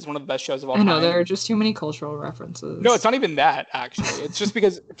Sopranos is one of the best shows of all time. I know, there are just too many cultural references. No, it's not even that, actually. It's just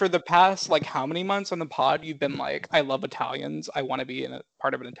because for the past, like, how many months on the pod, you've been like, I love Italians. I want to be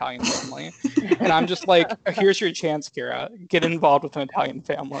part of an Italian family. And I'm just like, here's your chance, Kira. Get involved with an Italian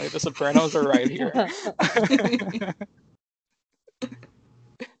family. The Sopranos are right here.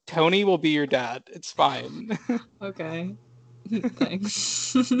 Tony will be your dad. It's fine. Okay.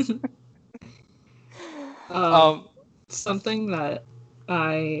 Thanks. Something that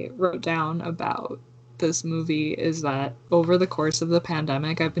I wrote down about this movie is that over the course of the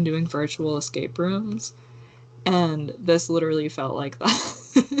pandemic, I've been doing virtual escape rooms, and this literally felt like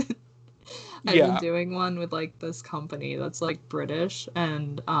that. I've been doing one with like this company that's like British,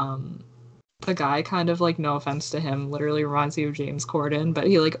 and the guy kind of like, no offense to him, literally reminds me of James Corden, but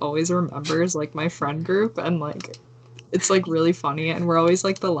he like always remembers like my friend group, and like it's like really funny, and we're always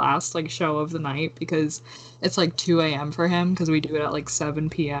like the last like show of the night because it's like 2 a.m. for him because we do it at like 7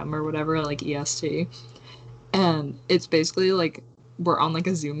 p.m. or whatever, like EST. And it's basically like we're on like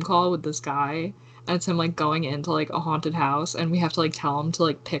a Zoom call with this guy, and it's him like going into like a haunted house, and we have to like tell him to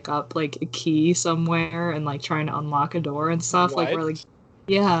like pick up like a key somewhere and like trying to unlock a door and stuff. What? Like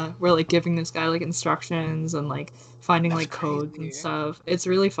we're like giving this guy like instructions and like finding like codes and stuff. It's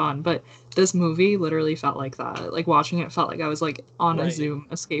really fun, but this movie literally felt like that. Like watching it felt like I was like on a Zoom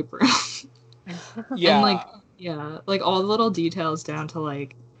escape room. Yeah. And like all the little details down to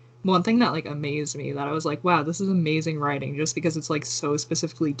like one thing that like amazed me, that I was like, wow, this is amazing writing just because it's like so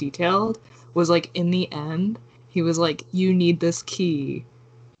specifically detailed, was like in the end he was like, you need this key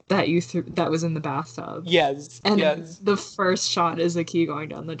that that was in the bathtub. Yes. And yes. the first shot is a key going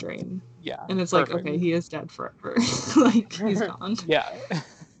down the drain. Yeah. And it's perfect. Like, okay, he is dead forever. Like, he's gone. Yeah.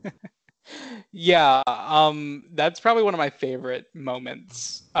 Yeah. That's probably one of my favorite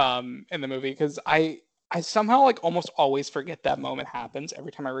moments in the movie, because I somehow like almost always forget that moment happens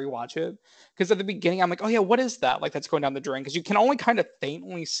every time I rewatch it. Because at the beginning I'm like, oh yeah, what is that? Like, that's going down the drain, because you can only kind of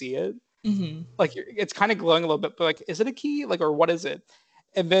faintly see it. Mm-hmm. Like, it's kind of glowing a little bit, but like, is it a key? Like, or what is it?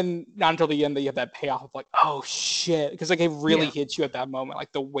 And then not until the end that you have that payoff of like, oh shit, because like it really hits you at that moment,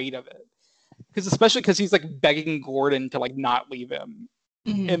 like the weight of it. Because especially because he's like begging Gordon to like not leave him,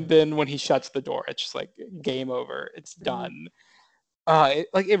 and then when he shuts the door, it's just like game over, it's done.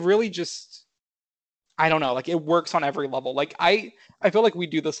 It really just, I don't know, like it works on every level. Like I feel like we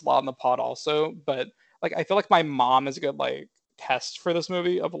do this a lot in the pod also, but like I feel like my mom is a good like test for this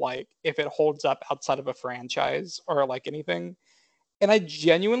movie of like if it holds up outside of a franchise or like anything. And I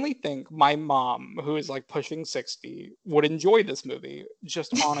genuinely think my mom, who is like pushing 60, would enjoy this movie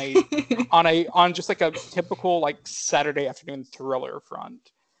just on just like a typical like Saturday afternoon thriller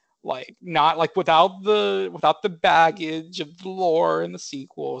front. Like not like without the baggage of the lore and the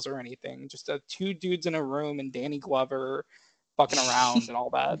sequels or anything. Just two dudes in a room and Danny Glover fucking around and all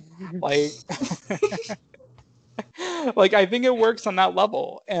that. Like like I think it works on that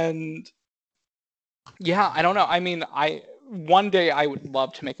level. And yeah, I don't know. I mean, one day I would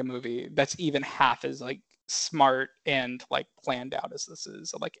love to make a movie that's even half as like smart and like planned out as this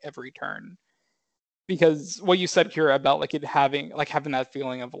is, like every turn. Because what you said, Kira, about like it having that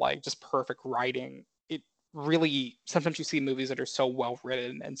feeling of like just perfect writing, it really, sometimes you see movies that are so well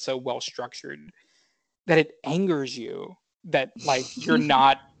written and so well structured that it angers you that like you're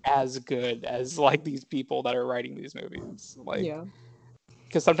not as good as like these people that are writing these movies. Like, yeah.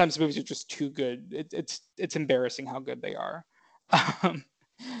 because sometimes movies are just too good. It's embarrassing how good they are. Um,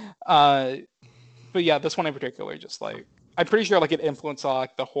 uh, but yeah, this one in particular, just like I'm pretty sure like it influenced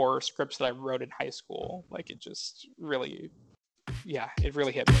like the horror scripts that I wrote in high school. Like it just really, yeah, it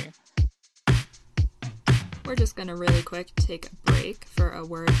really hit me. We're just gonna really quick take a break for a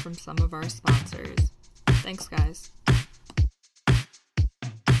word from some of our sponsors. Thanks, guys.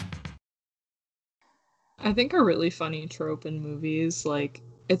 I think a really funny trope in movies, like,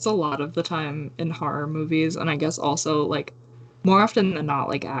 it's a lot of the time in horror movies, and I guess also, like, more often than not,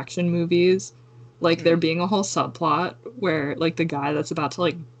 like, action movies, like, there being a whole subplot where, like, the guy that's about to,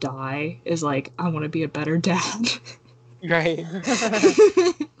 like, die is like, I want to be a better dad. Right.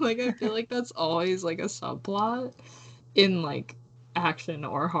 Like, I feel like that's always, like, a subplot in, like, action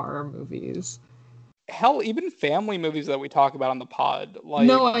or horror movies. Hell, even family movies that we talk about on the pod, like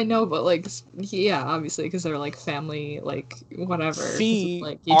No, I know, but, like, yeah, obviously, because they're, like, family, like, whatever. 'Cause see it's,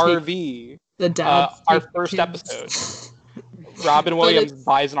 like, you RV, take the dad. our take the first kids. episode. Robin Williams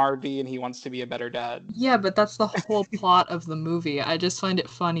buys an RV and he wants to be a better dad. Yeah, but that's the whole plot of the movie. I just find it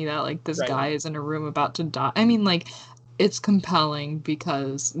funny that, like, this Right. guy is in a room about to die. I mean, like, it's compelling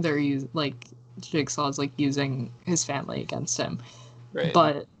because Jigsaw's, like, using his family against him. Right.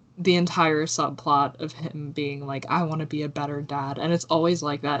 But the entire subplot of him being like, I want to be a better dad, and it's always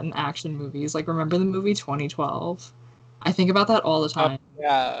like that in action movies. Like, remember the movie 2012? I think about that all the time.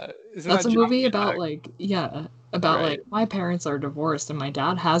 Yeah. Isn't That's that a movie Johnny about, Depp? like, about, Right. like, my parents are divorced and my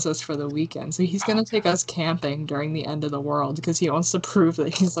dad has us for the weekend, so he's gonna take us camping during the end of the world because he wants to prove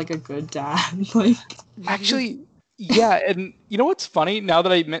that he's, like, a good dad. Like, Actually, yeah, and you know what's funny? Now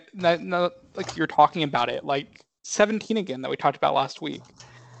that now, like you're talking about it, like 17 again that we talked about last week.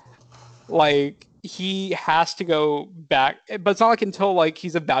 Like he has to go back, but it's not like until like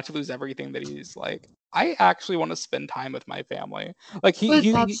he's about to lose everything that he's like, I actually want to spend time with my family. Like but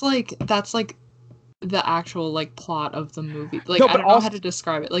that's like the actual, like, plot of the movie. Like, No, I but don't know also- how to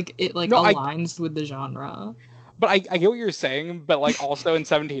describe it. Like, it, like, No, aligns with the genre. But I get what you're saying, but like also in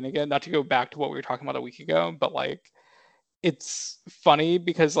 17 again, not to go back to what we were talking about a week ago, but like it's funny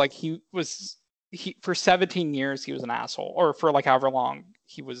because like he for 17 years he was an asshole, or for like however long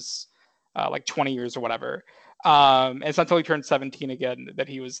he was, like 20 years or whatever. And it's not until he turned 17 again that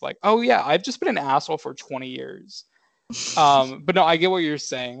he was like, oh yeah, I've just been an asshole for 20 years. But no, I get what you're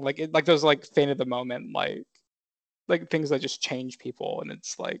saying. Like like those like faint of the moment, like things that just change people, and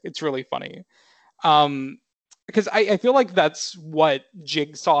it's like it's really funny. Because I feel like that's what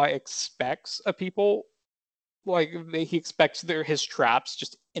Jigsaw expects of people. Like he expects his traps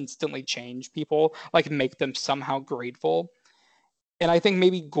just instantly change people, like make them somehow grateful. And I think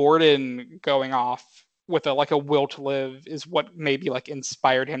maybe Gordon going off with a will to live is what maybe like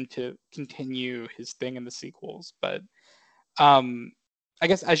inspired him to continue his thing in the sequels. But I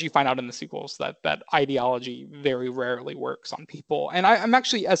guess as you find out in the sequels, that ideology very rarely works on people. And I'm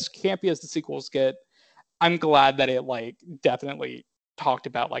actually, as campy as the sequels get, I'm glad that it like definitely talked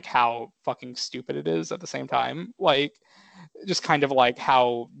about like how fucking stupid it is at the same time. Like just kind of like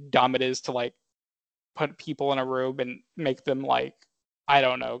how dumb it is to like put people in a room and make them like, I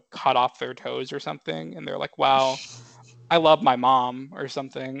don't know, cut off their toes or something. And they're like, wow, I love my mom or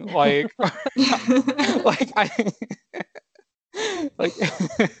something. Like, like I like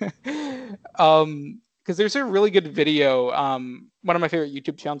because there's a really good video. One of my favorite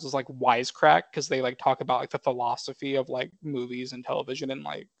YouTube channels is like Wisecrack, because they like talk about like the philosophy of like movies and television and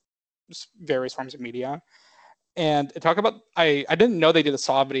like just various forms of media. And talk about I didn't know they did a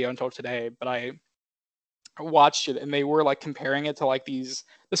Saw video until today, but I watched it and they were like comparing it to like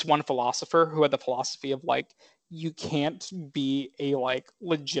this one philosopher who had the philosophy of like you can't be a like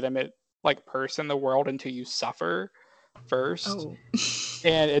legitimate like person in the world until you suffer first. Oh.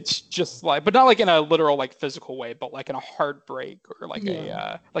 And it's just like, but not like in a literal like physical way, but like in a heartbreak or like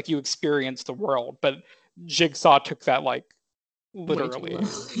Yeah. like you experience the world. But Jigsaw took that like Way too literally,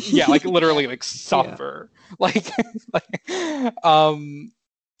 literally. yeah, like literally like suffer, like,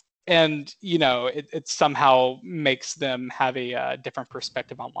 and you know it somehow makes them have a different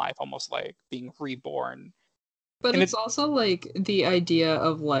perspective on life, almost like being reborn. But And it's also like the idea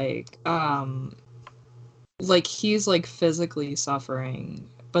of like he's like physically suffering,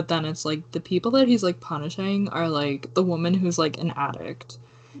 but then it's like the people that he's like punishing are like the woman who's like an addict,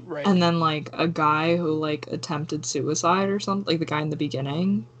 Right. and then like a guy who like attempted suicide or something, like the guy in the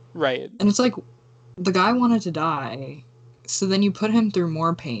beginning. Right. And it's like the guy wanted to die, so then you put him through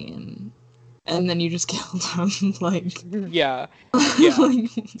more pain, and then you just killed him. Like, Yeah. Yeah. like,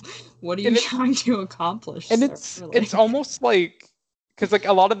 what are you And trying to accomplish? And sir? it's Like- almost like, because like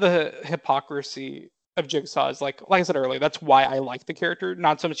a lot of the hypocrisy of Jigsaw is like I said earlier, that's why I like the character,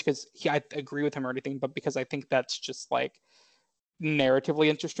 not so much because I agree with him or anything, but because I think that's just like narratively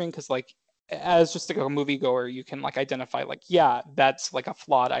interesting. Because like as just like a moviegoer, you can like identify like yeah, that's like a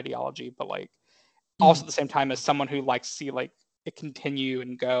flawed ideology, but like also at the same time as someone who likes to see like it continue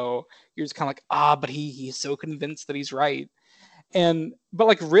and go, you're just kind of like but he's so convinced that he's right. And but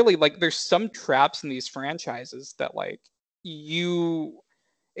like really like there's some traps in these franchises that like you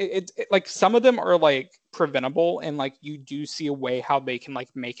like some of them are like preventable and like you do see a way how they can like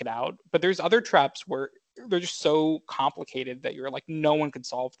make it out, but there's other traps where they're just so complicated that you're like no one could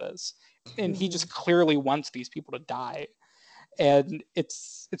solve this, and he just clearly wants these people to die. And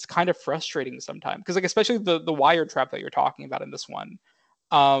it's kind of frustrating sometimes because like especially the wire trap that you're talking about in this one,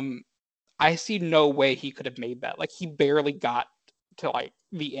 I see no way he could have made that. Like he barely got to like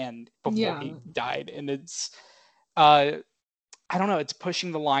the end before he died, and it's I don't know, it's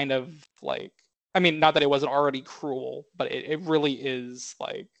pushing the line of like, I mean, not that it wasn't already cruel, but it really is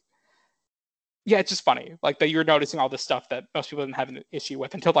like, yeah, it's just funny like that you're noticing all this stuff that most people didn't have an issue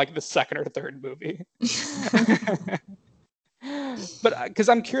with until like the second or third movie. But because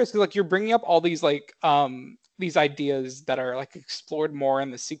I'm curious, because like you're bringing up all these like these ideas that are like explored more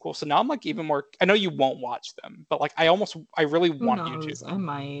in the sequel, so now I'm like even more. I know you won't watch them, but like I really Who want you knows? to. I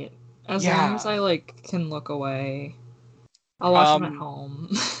might. As Yeah. long as I like can look away. I'll watch them at Um, home.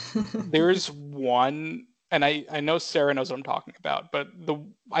 There's one, and I know Sarah knows what I'm talking about, but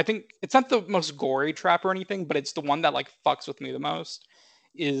I think it's not the most gory trap or anything, but it's the one that like fucks with me the most.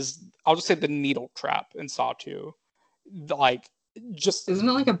 Is I'll just say the needle trap in Saw 2. Like just Isn't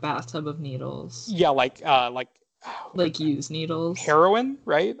it like a bathtub of needles? yeah, like Used needles? heroin,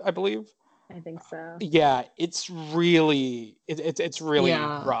 right? I believe. I think so. Yeah, it's really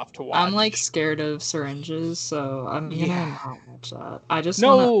Yeah. rough to watch. I'm like scared of syringes, so I'm gonna Yeah. not watch that. I just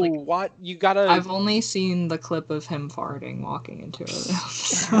No, wanna like what you gotta. I've only seen the clip of him farting walking into it.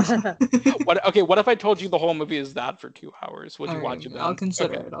 What if I told you the whole movie is that for 2 hours? Would you watch it then? I'll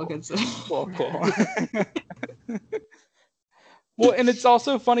consider Okay, it. I'll cool. consider it. Cool. Well, and it's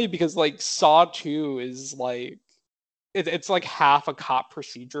also funny because like Saw 2 is like it's like half a cop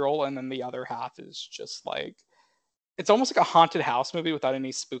procedural, and then the other half is just like it's almost like a haunted house movie without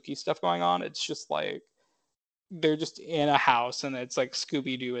any spooky stuff going on. It's just like they're just in a house, and it's like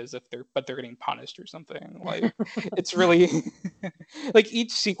Scooby-Doo as if they're getting punished or something. Like it's really like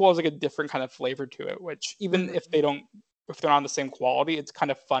each sequel has like a different kind of flavor to it, which even if they're not on the same quality, it's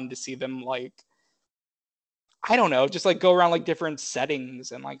kind of fun to see them like I don't know, just like go around like different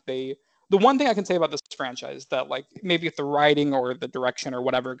settings, and like the one thing I can say about this franchise that like maybe if the writing or the direction or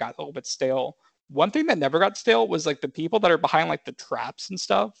whatever got a little bit stale, one thing that never got stale was like the people that are behind like the traps and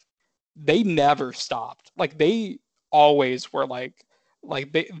stuff. They never stopped. Like they always were like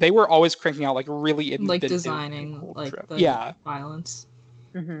they were always cranking out like really Like inventive designing cool like traps. the violence.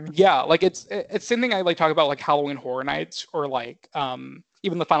 Yeah, like it's something I like talk about like Halloween Horror Nights or like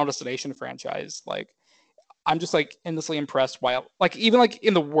even the Final Destination franchise. Like I'm just like endlessly impressed by like even like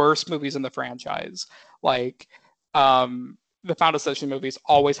in the worst movies in the franchise, like the Final Destination movies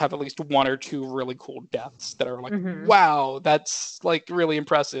always have at least one or two really cool deaths that are like wow, that's like really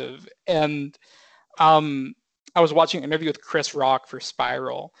impressive. And I was watching an interview with Chris Rock for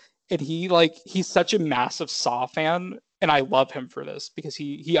Spiral, and he's such a massive Saw fan, and I love him for this because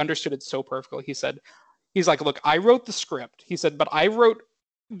he understood it so perfectly. He's like, look, I wrote the script. He said, but I wrote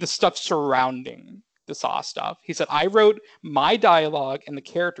the stuff surrounding the Saw stuff. He said, I wrote my dialogue and the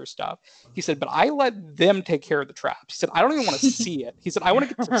character stuff. He said, but I let them take care of the traps. He said, I don't even want to see it. He said, I want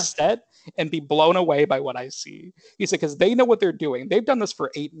to get to the set and be blown away by what I see. He said, because they know what they're doing. They've done this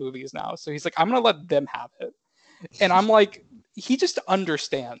for 8 movies now. So he's like, I'm going to let them have it. And I'm like, he just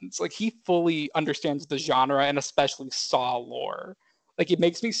understands. Like, he fully understands the genre and especially Saw lore. Like, it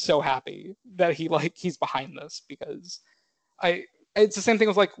makes me so happy that he's behind this because it's the same thing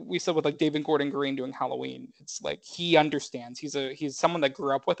with like we said with like David Gordon Green doing Halloween. It's like he understands. He's someone that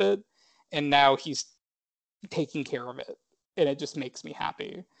grew up with it, and now he's taking care of it, and it just makes me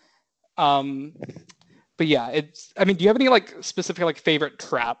happy. But yeah, I mean, do you have any like specific like favorite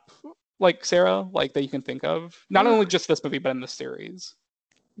trap, like Sarah, like that you can think of? Not only just this movie, but in the series.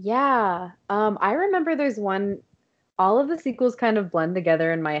 Yeah. I remember there's one. All of the sequels kind of blend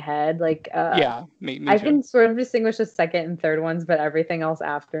together in my head. Like, yeah, me I too. can sort of distinguish the second and third ones, but everything else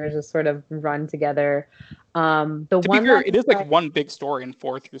after is just sort of run together. To be fair, it is like one big story in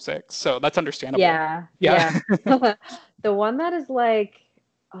 4 through 6, so that's understandable. Yeah. The one that is like,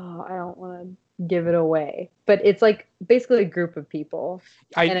 oh, I don't want to give it away, but it's like basically a group of people.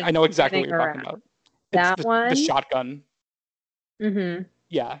 I know exactly what you're talking about. That one, the shotgun. Mm-hmm.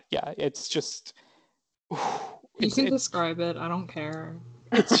 Yeah, it's just. You It's can it's describe it. I don't care.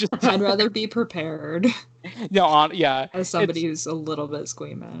 it's just I'd rather be prepared no on yeah. as somebody who's a little bit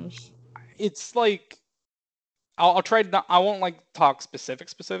squeamish. It's like I'll try not, I won't like talk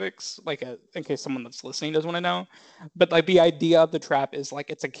specifics like in case someone that's listening doesn't want to know, but like the idea of the trap is like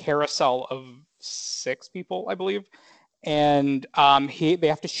it's a carousel of 6 people, I believe, and they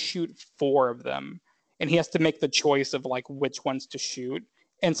have to shoot 4 of them, and he has to make the choice of like which ones to shoot,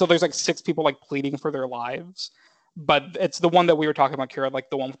 and so there's like 6 people like pleading for their lives, but it's the one that we were talking about, Kara, like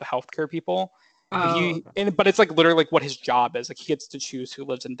the one with the healthcare people. Oh, But it's like literally like what his job is. Like he gets to choose who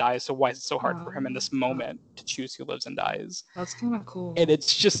lives and dies. So why is it so hard for him in this moment to choose who lives and dies? that's kind of cool. And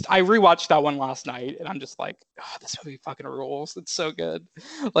it's just I rewatched that one last night, and I'm just like, oh, this movie fucking rules. It's so good.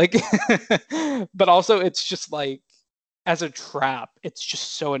 Like, but also it's just like as a trap, it's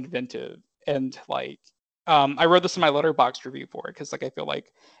just so inventive. And like, I wrote this in my Letterboxd review for it because like I feel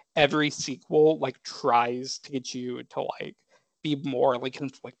like every sequel like tries to get you to like be morally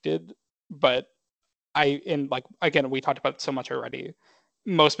conflicted, but and like again, we talked about it so much already.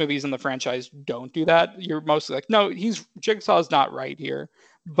 Most movies in the franchise don't do that. You're mostly like, no, Jigsaw's not right here.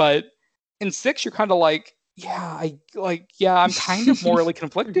 But in 6, you're kind of like, yeah, I'm kind of morally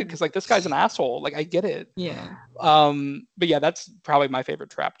conflicted because like this guy's an asshole. Like I get it. Yeah. But yeah, that's probably my favorite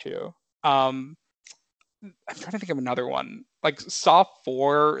trap too. I'm trying to think of another one. Like Saw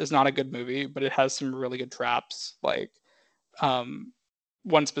 4 is not a good movie, but it has some really good traps. Like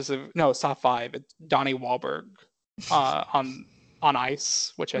one specific Saw 5, it's Donnie Wahlberg on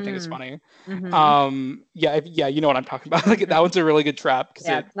ice, which I think is funny. Mhm. Yeah, you know what I'm talking about. Like that one's a really good trap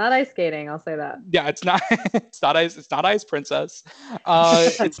Yeah, it's not ice skating, I'll say that. yeah, it's not it's not Ice Princess.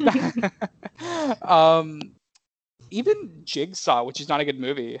 It's not even Jigsaw, which is not a good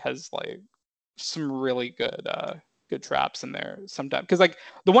movie, has like some really good traps in there sometimes. Because like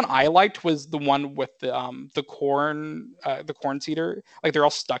the one I liked was the one with the corn seeder. Like they're all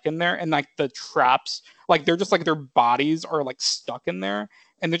stuck in there, and like the traps, like they're just like their bodies are like stuck in there,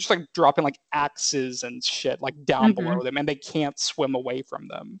 and they're just like dropping like axes and shit like down below them, and they can't swim away from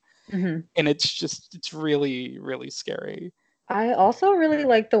them. Mhm. And it's really really scary. I also really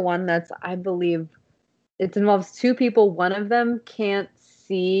like the one that's, I believe, it involves 2 people. One of them can't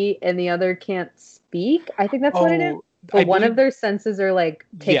see and the other can't speak. I think that's what it is. Oh, But I one believe of their senses are like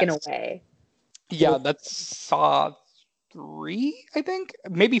taken yes. away. Yeah, that's Saw 3, I think.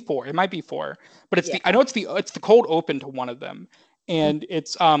 Maybe 4. It might be 4. But Yeah. I know it's the cold open to one of them. And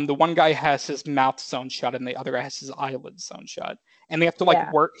it's the one guy has his mouth sewn shut and the other guy has his eyelids sewn shut. And they have to like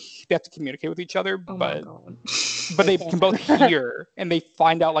Yeah. they have to communicate with each other, Oh my but god. they They can both hear and they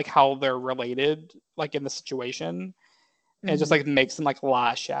find out like how they're related like in the situation. And it just like makes them like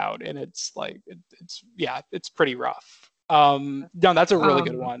lash out, and it's like it's pretty rough. No, that's a really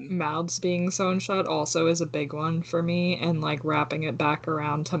good one. Mouths being sewn shut also is a big one for me, and like wrapping it back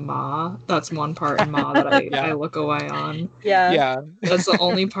around to Ma. That's one part in Ma that I Yeah. look away on. Yeah. Yeah. That's the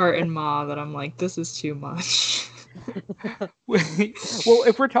only part in Ma that I'm like, this is too much. Well,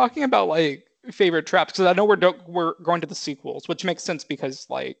 if we're talking about like favorite traps, because I know we're going to the sequels, which makes sense because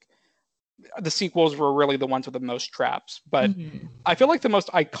like the sequels were really the ones with the most traps. But Mhm. I feel like the most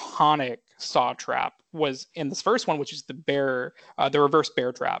iconic Saw trap was in this first one, which is the reverse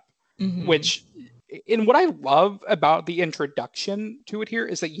bear trap. Mhm. Which, in what I love about the introduction to it here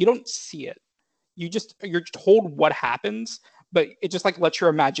is that you don't see it. You're told what happens, but it just like lets your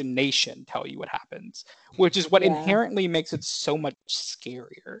imagination tell you what happens, which is what Yeah. inherently makes it so much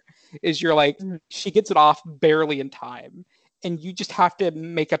scarier. Is you're like Mhm. she gets it off barely in time, and you just have to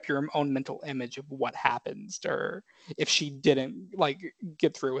make up your own mental image of what happens to her if she didn't like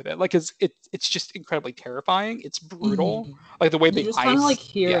get through with it. Like it's just incredibly terrifying. It's brutal. Mhm. Like the way You the just ice kind of like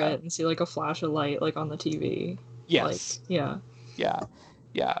hear yeah. it and see like a flash of light like on the TV. Yes. Like, yeah.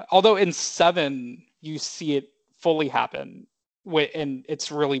 Yeah. Although in 7 you see it fully happen, and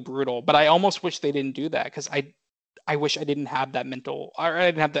it's really brutal. But I almost wish they didn't do that because I wish I didn't have that mental, or I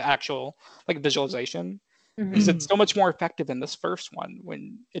didn't have the actual like visualization, because Mhm. it's so much more effective in this first one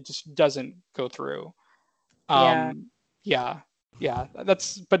when it just doesn't go through. Yeah. Yeah,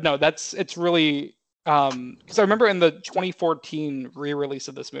 it's really because I remember in the 2014 re-release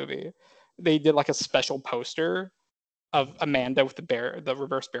of this movie, they did like a special poster of Amanda with the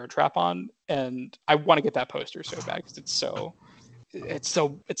reverse bear trap on, and I want to get that poster so bad because it's so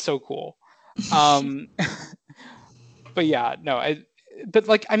cool. Um, but yeah, no, but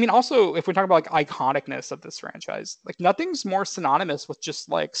like I mean, also if we're talking about like iconicness of this franchise, like nothing's more synonymous with just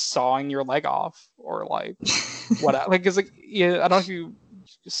like sawing your leg off or like what like is like yeah, I don't know if you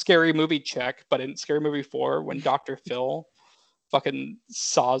Scary Movie check, but in Scary Movie 4 when Dr. Phil fucking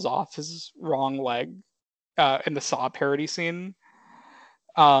saws off his wrong leg in the Saw parody scene.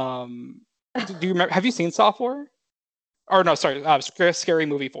 Do you remember? Have you seen Saw 4? Or no, sorry, Scary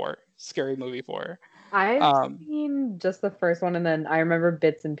Movie 4. Scary Movie 4. I've Um, seen just the first one, and then I remember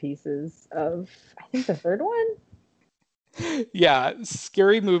bits and pieces of, I think, the third one. yeah,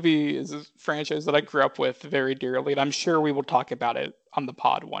 Scary Movie is a franchise that I grew up with very dearly, and I'm sure we will talk about it on the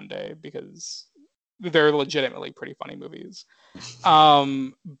pod one day because they're legitimately pretty funny movies.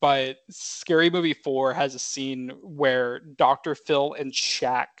 But Scary Movie 4 has a scene where Dr. Phil and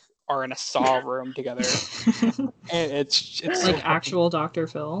Shaq are in a Saw room together, and it's Like so actual Dr.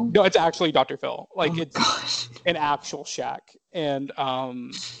 Phil? no, it's actually Dr. Phil. Like Oh my it's gosh. an actual Shaq, and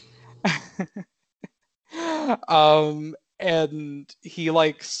and he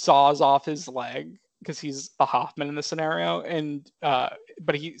like saws off his leg because he's the Hoffman in the scenario, and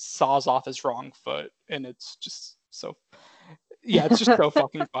but he saws off his wrong foot, and it's just so yeah, it's just so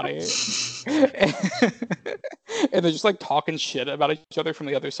fucking funny. And they're just like talking shit about each other from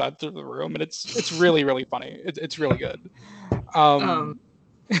the other side of the room, and it's really really funny. It's really good.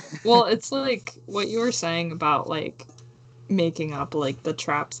 Well, it's like what you were saying about like making up like the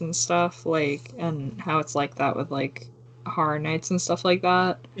traps and stuff, like, and how it's like that with like horror nights and stuff like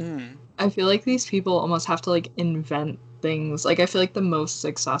that. Mm, I feel like these people almost have to like invent things. Like I feel like the most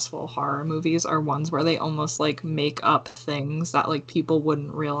successful horror movies are ones where they almost like make up things that like people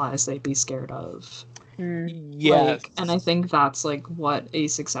wouldn't realize they'd be scared of. yes. Like, and I think that's like what a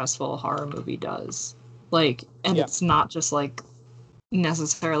successful horror movie does. Like, and Yeah. it's not just like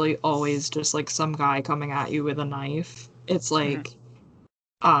necessarily always just like some guy coming at you with a knife. It's like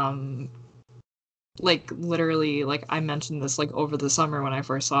like literally, like I mentioned this like over the summer when I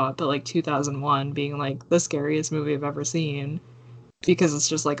first saw it, but like 2001 being like the scariest movie I've ever seen because it's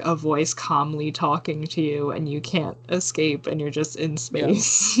just like a voice calmly talking to you and you can't escape and you're just in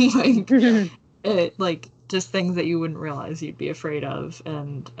space. Like it, like just things that you wouldn't realize you'd be afraid of,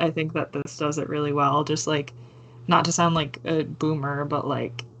 and I think that this does it really well. Just like, not to sound like a boomer, but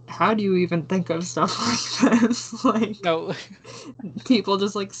like, how do you even think of stuff like this? Like, No. people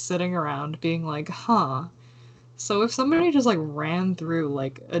just like sitting around being like, huh, so if somebody just like ran through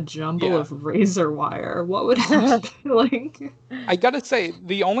like a jumble Yeah. of razor wire, what would happen? Like, I gotta say,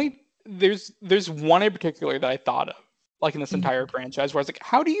 there's one in particular that I thought of, like in this entire franchise, where I was like,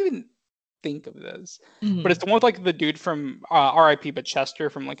 how do you even think of this? But it's the one with like the dude from R.I.P. but Chester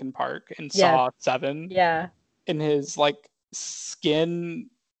from Linkin Park in Yeah. Saw 7, Yeah. and his skin's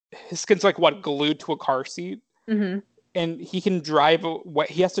like what, glued to a car seat, Mm-hmm. and he can drive what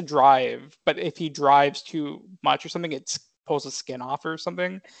he has to drive, but if he drives too much or something, it pulls his skin off or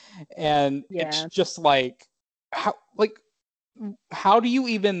something, and it's Yeah. just like how do you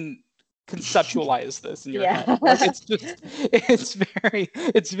even conceptualize this in your Yeah. head? Like,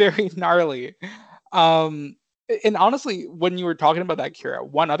 it's very gnarly. And honestly, when you were talking about that, Kira,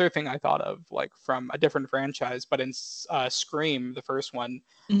 one other thing I thought of, like from a different franchise, but in Scream, the first one,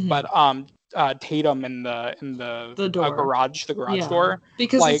 but Tatum in the door. garage Yeah. door,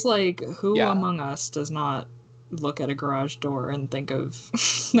 Because like, it's like, who yeah. among us does not look at a garage door and think of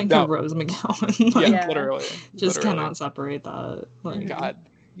No. of Rose McGowan? Like, yeah, literally, just literally. cannot separate that. Like, God,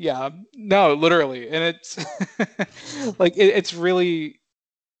 yeah, no, literally, and it's like it's really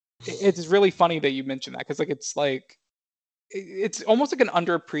funny that you mentioned that, because like it's almost like an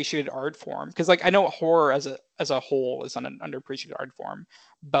underappreciated art form, because like I know horror as a whole is an underappreciated art form,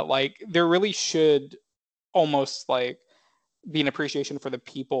 but like there really should almost like be an appreciation for the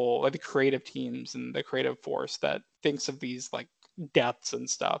people, like the creative teams and the creative force that thinks of these like deaths and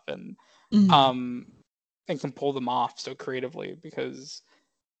stuff, and can pull them off so creatively, because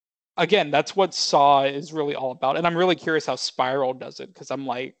again, that's what Saw is really all about. And I'm really curious how Spiral does it, because I'm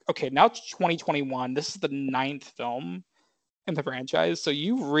like, okay, now it's 2021. This is the 9th film in the franchise, so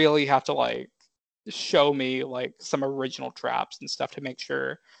you really have to like show me like some original traps and stuff to make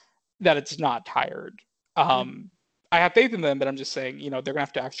sure that it's not tired. I have faith in them, but I'm just saying, they're gonna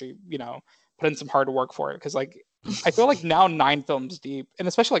have to actually, put in some hard work for it, because like I feel like now 9 films deep, and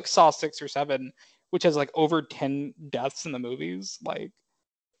especially like Saw 6 or 7, which has like over 10 deaths in the movies, like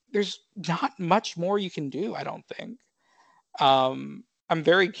there's not much more you can do, I don't think. I'm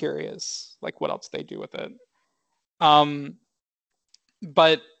very curious, like what else they do with it.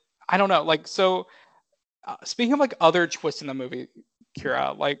 But I don't know, like, so speaking of like other twists in the movie,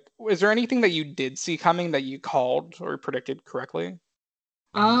 Kira, like, is there anything that you did see coming that you called or predicted correctly?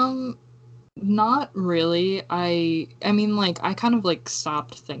 Not really. I mean, like, I kind of like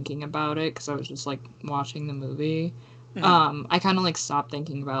stopped thinking about it because I was just like watching the movie. I kind of like stopped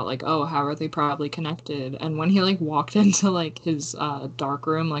thinking about like, oh, how are they probably connected? And when he like walked into like his dark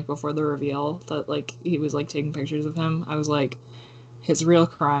room like before the reveal that like he was like taking pictures of him, I was like, his real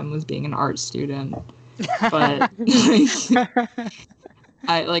crime was being an art student. But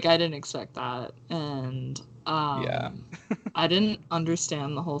like, I didn't expect that, and Yeah. I didn't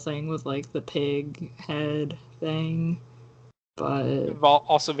understand the whole thing with like the pig head thing, but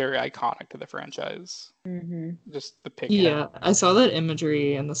Also very iconic to the franchise. Hmm. Just the pig yeah, head. I saw that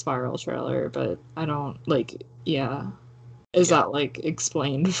imagery in the Spiral trailer, but I don't like. Yeah, is Yeah. that like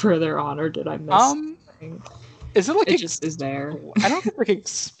explained further on, or did I miss something? Is it like It just is there. I don't think like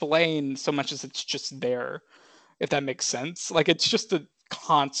explain so much as it's just there, if that makes sense. Like it's just a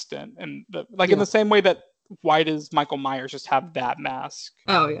constant, and in the same way that why does Michael Myers just have that mask?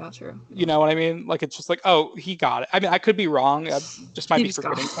 Oh yeah, true. You know what I mean? Like it's just like, oh, he got it. I mean, I could be wrong. I just might He be just got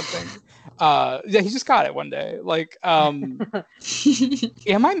forgetting it. something. Yeah, he just got it one day. Like, am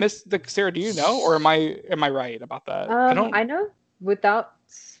I Sarah, do you know, or am I right about that? I don't. I know without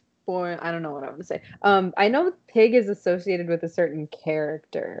spoil, I don't know what I'm gonna say. I know Pig is associated with a certain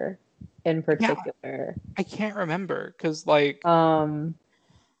character in particular. I can't remember because like.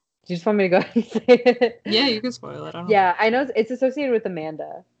 Do you just want me to go ahead and say it? Yeah, you can spoil it. I don't know. Yeah, I know it's associated with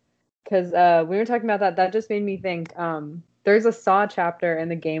Amanda. Because we were talking about that. That just made me think. There's a Saw chapter in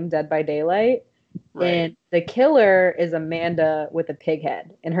the game Dead by Daylight. Right. And the killer is Amanda with a pig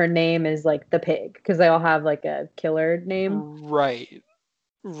head. And her name is like the pig. Because they all have like a killer name. Right.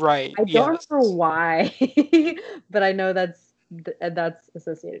 Right. I don't remember why. But I know that's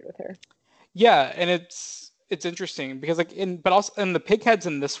associated with her. Yeah, and it's interesting because like but also in the pig heads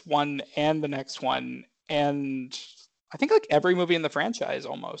in this one and the next one, and I think like every movie in the franchise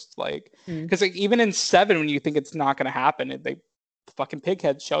almost, like because like even in 7 when you think it's not going to happen, the fucking pig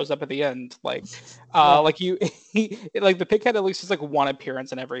head shows up at the end, like like like the pig head at least has like one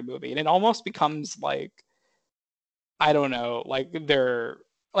appearance in every movie, and it almost becomes like, I don't know, like they're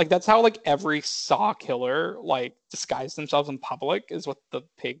like, that's how like every Saw killer like disguise themselves in public is with the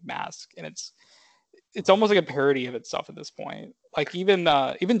pig mask, and it's almost like a parody of itself at this point. Like even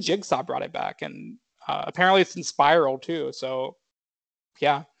Jigsaw brought it back, and apparently it's in Spiral too. So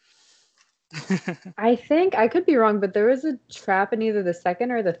yeah. I think I could be wrong, but there was a trap in either the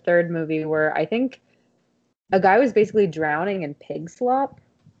second or the third movie where I think a guy was basically drowning in pig slop.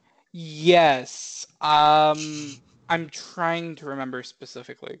 Yes. I'm trying to remember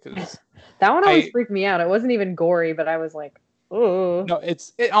specifically because that one always freaked me out. It wasn't even gory, but I was like, oh. No,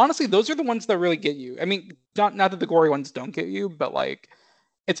 honestly, those are the ones that really get you. I mean, not that the gory ones don't get you, but like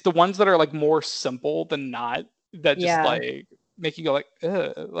it's the ones that are like more simple than not that just like make you go like,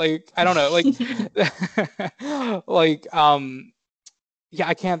 ugh. Like I don't know, like like yeah,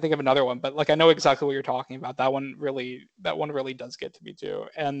 I can't think of another one, but like I know exactly what you're talking about. That one really does get to me too.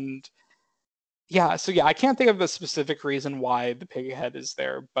 And yeah, so yeah, I can't think of the specific reason why the pig head is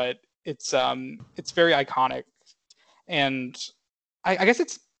there, but it's very iconic, and I guess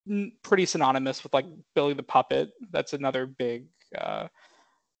it's pretty synonymous with like Billy the Puppet. That's another big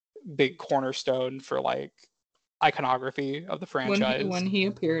cornerstone for like iconography of the franchise. When he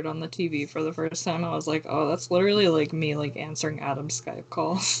appeared on the TV for the first time, I was like, oh, that's literally like me like answering Adam's Skype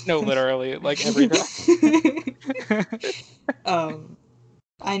calls. No, literally, like every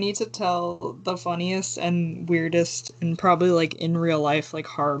I need to tell the funniest and weirdest and probably like in real life like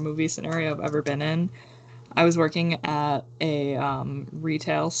horror movie scenario I've ever been in. I was working at a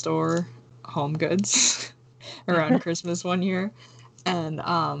retail store, Home Goods, around Christmas one year, and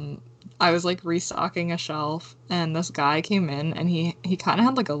I was like restocking a shelf, and this guy came in, and he kind of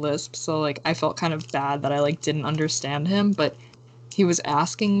had like a lisp, so like I felt kind of bad that I like didn't understand him, but he was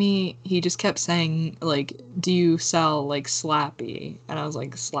asking me, he just kept saying, like, do you sell, like, Slappy? And I was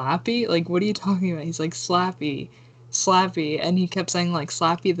like, Slappy? Like, what are you talking about? He's like, Slappy. And he kept saying, like,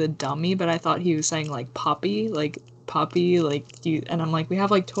 Slappy the dummy, but I thought he was saying, like, puppy, like, you, and I'm like, we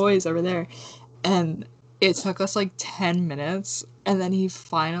have, like, toys over there. And it took us, like, 10 minutes, and then he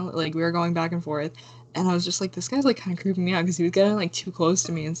finally, like, we were going back and forth, and I was just like, this guy's, like, kind of creeping me out, because he was getting, like, too close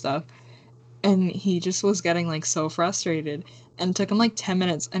to me and stuff. And he just was getting, like, so frustrated. And it took him, like, 10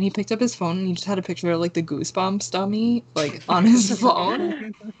 minminutes. And he picked up his phone, and he just had a picture of, like, the Goosebumps dummy, like, on his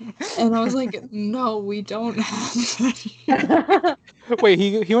phone. And I was like, no, we don't have that. Wait,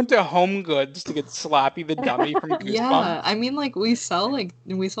 he went to Home Goods to get Slappy the dummy from Goosebumps? Yeah, I mean, like, we sold,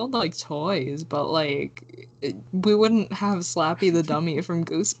 like, toys, but, like, we wouldn't have Slappy the dummy from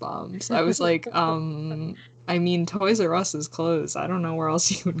Goosebumps. I was like, I mean, Toys R Us is closed. I don't know where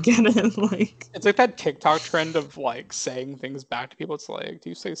else you would get it. Like, it's like that TikTok trend of like saying things back to people. It's like, do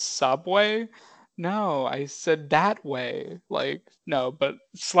you say Subway? No, I said that way. Like, no, but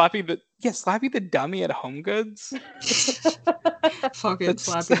Slappy the dummy at Home Goods. Fucking That's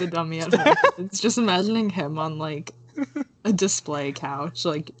Slappy the dummy at home. It's just imagining him on like a display couch,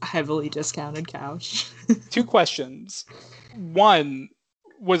 like heavily discounted couch. two questions. One,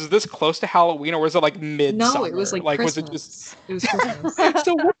 was this close to Halloween or was it like midsummer? No, it was like was it Christmas. just It was Christmas.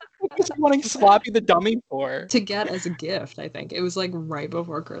 so what was I wanting Slappy the dummy for? To get as a gift, I think. It was like right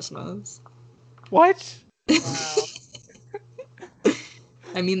before Christmas. What?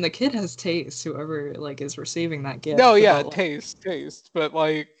 I mean, the kid has taste, whoever like is receiving that gift. No, yeah, but, like, taste, but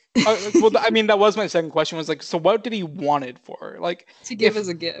like, well, I mean, that was my second question. Was like, so what did he want it for? Like, to give if- as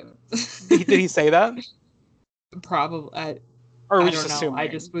a gift. did he say that, Probably. or are I we don't just know. assuming? I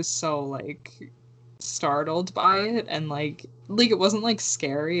just was so like startled by it, and like it wasn't like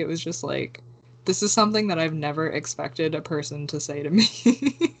scary. It was just like, this is something that I've never expected a person to say to me,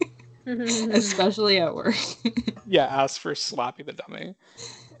 especially at work. Yeah, ask for Slappy the dummy.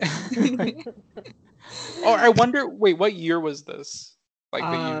 Or I wonder. Wait, what year was this? Like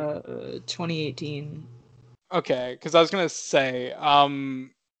the 2018. okay, because I was gonna say, I know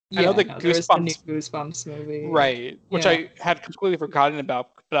Yeah, the no, there was the new Goosebumps, Goosebumps movie. right? Which Yeah. I had completely forgotten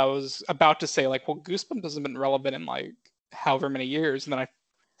about, but I was about to say like, well, Goosebumps hasn't been relevant in like however many years, and then I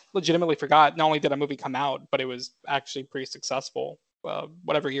legitimately forgot. Not only did a movie come out, but it was actually pretty successful,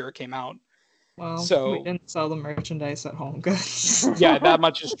 whatever year it came out. Well, So- we didn't sell the merchandise at Home Goods. Yeah, that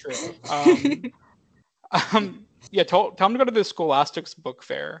much is true. Yeah, tell them to go to the Scholastics book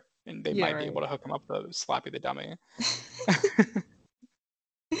fair, and they Yeah, might be right. able to hook them up with Slappy the dummy.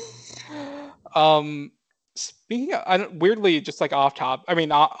 Speaking of, weirdly, just like off top, I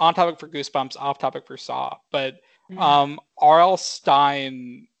mean, on topic for Goosebumps, off topic for Saw, but R.L.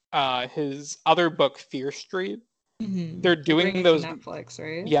 Stein, his other book, Fear Street, Mhm. they're doing Bringing it to those, Netflix,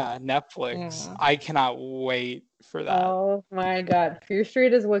 right? yeah, Netflix. Yeah. I cannot wait for that. Oh my god, Fear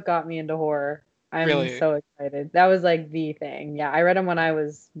Street is what got me into horror. I'm Really? so excited. That was like the thing. Yeah, I read them when I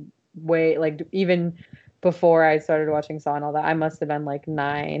was way like even before I started watching Saw and all that. I must have been like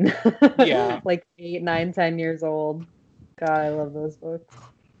 9. Yeah. Like 8, 9, 10 years old. God, I love those books.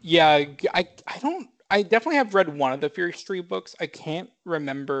 Yeah, I definitely have read one of the Fear Street books. I can't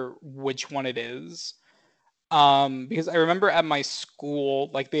remember which one it is. Because I remember at my school,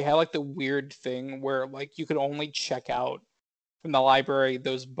 like they had like the weird thing where like you could only check out from the library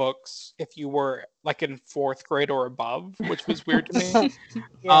those books if you were like in 4th grade or above, which was weird to me.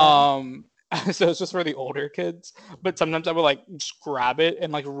 Yeah. So it's just for the older kids. But sometimes I would like just grab it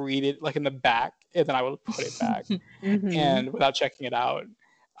and like read it like in the back, and then I would put it back Mhm. and without checking it out.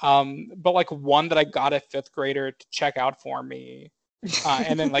 But like one that I got a 5th grader to check out for me,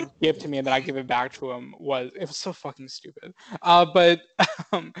 and then like give to me, and then I give it back to him. It was so fucking stupid. But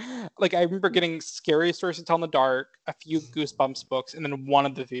like I remember getting Scary Stories to Tell in the Dark, a few Goosebumps books, and then one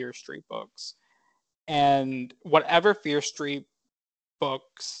of the Fear Street books. And whatever Fear Street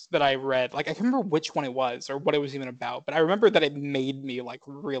books that I read, like I can't remember which one it was or what it was even about, but I remember that it made me like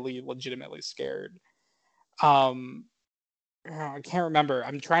really legitimately scared. I can't remember.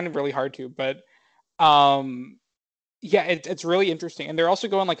 I'm trying really hard to, but yeah, it's really interesting. And they're also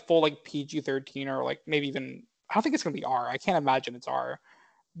going like full like PG-13 or like maybe even, I don't think it's gonna be R. I can't imagine it's R,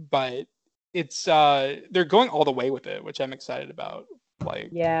 but it's they're going all the way with it, which I'm excited about. Like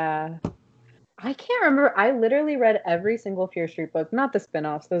Yeah. I can't remember. I literally read every single Fear Street book, not the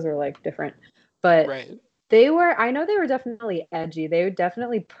spin-offs, those were like different. But right. I know they were definitely edgy. They would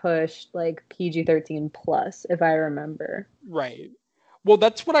definitely push like PG-13 plus, if I remember. Right. Well,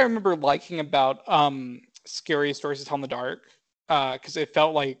 that's what I remember liking about Scary Stories to Tell in the Dark, because it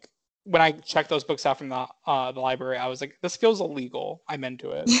felt like when I checked those books out from the library, I was like, this feels illegal. I'm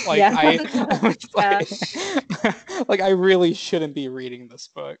into it. Like Yeah. I was like I really shouldn't be reading this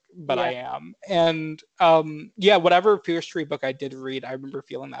book, but I am. And yeah, whatever Fear Street book I did read, I remember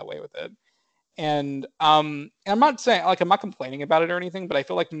feeling that way with it. And I'm not saying like I'm not complaining about it or anything, but I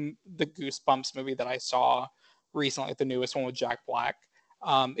feel like the Goosebumps movie that I saw recently, like the newest one with Jack Black,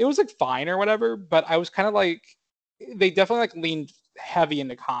 it was like fine or whatever, but I was kind of like, they definitely like leaned heavy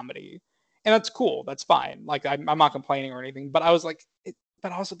into comedy, and that's cool, that's fine, like I'm not complaining or anything, but I was like,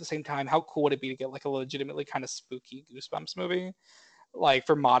 but also at the same time, how cool would it be to get like a legitimately kind of spooky Goosebumps movie, like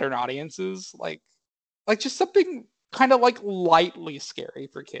for modern audiences, like just something kind of like lightly scary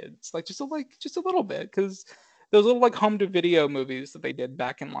for kids, like just a little bit, because those little like home to video movies that they did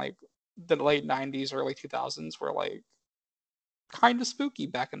back in like the late 90s, early 2000s were like kind of spooky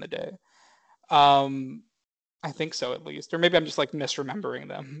back in the day. I think so, at least, or maybe I'm just like misremembering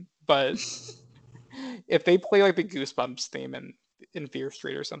them. But if they play like the Goosebumps theme in Fear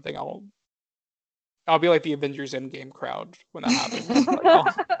Street or something, I'll be like the Avengers Endgame crowd when that happens.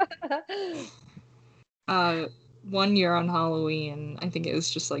 Like, One year on Halloween, I think it was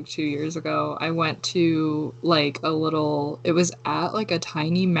just like 2 years ago, I went to like it was at like a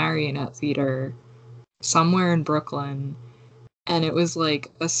tiny marionette theater somewhere in Brooklyn. And it was like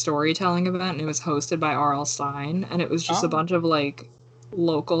a storytelling event, and it was hosted by R.L. Stine, and it was just a bunch of like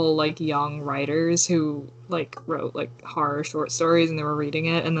local like young writers who like wrote like horror short stories, and they were reading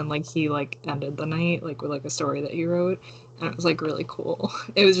it, and then like he like ended the night like with like a story that he wrote, and it was like really cool.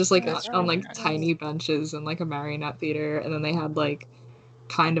 It was just like That's on really like nice. tiny benches in like a marionette theater, and then they had like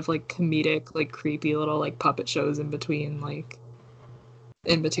kind of like comedic like creepy little like puppet shows in between like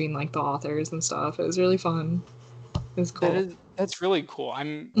the authors and stuff. It was really fun. It was cool. That's really cool.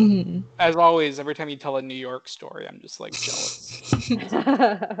 I'm Mhm. as always, every time you tell a New York story, I'm just like jealous.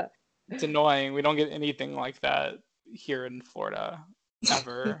 It's annoying. We don't get anything like that here in Florida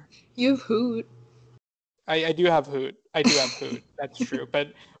ever. You have Hoot. I do have Hoot. That's true.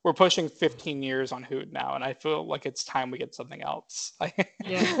 But we're pushing 15 years on Hoot now, and I feel like it's time we get something else.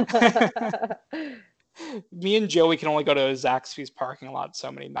 Yeah. Me and Joey can only go to Zaxby's parking lot so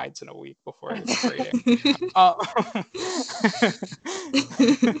many nights in a week before it's grading.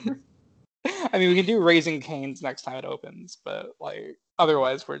 I mean, we can do Raising Cane's next time it opens, but like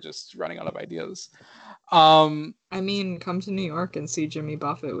otherwise, we're just running out of ideas. I mean, come to New York and see Jimmy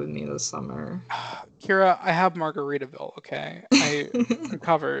Buffett with me this summer. Kira, I have Margaritaville. Okay, I'm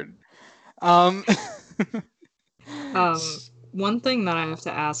covered. One thing that I have to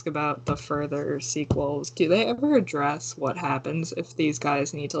ask about the further sequels, do they ever address what happens if these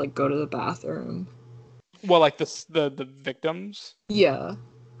guys need to like go to the bathroom? Well, like the victims. Yeah.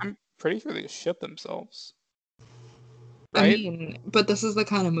 I'm pretty sure they just shit themselves. I Right? mean, but this is the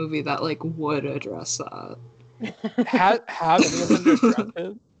kind of movie that like would address that. Have any of them addressed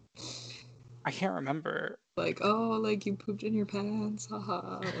it? I can't remember. Like, oh, like you pooped in your pants,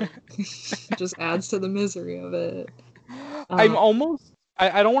 haha. Like, just adds to the misery of it. I'm almost.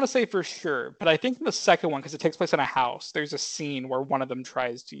 I don't want to say for sure, but I think in the second one, because it takes place in a house, there's a scene where one of them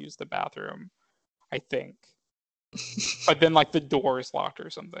tries to use the bathroom. I think, but then like the door is locked or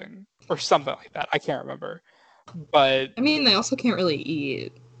something like that. I can't remember. But I mean, they also can't really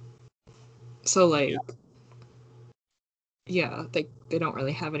eat. So like, yeah, they don't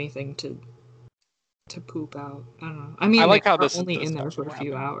really have anything to poop out. I don't know. I mean, I like they how are this only in there stuff for a will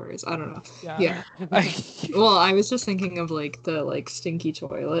few happen. hours. I don't know. Yeah. Well, I was just thinking of like the like stinky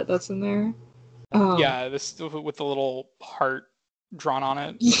toilet that's in there. Yeah, this with the little heart drawn on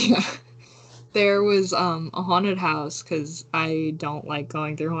it. Yeah. There was a haunted house, because I don't like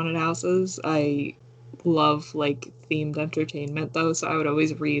going through haunted houses. I love like themed entertainment though, so I would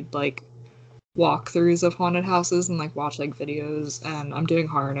always read like walkthroughs of haunted houses and like watch like videos, and I'm doing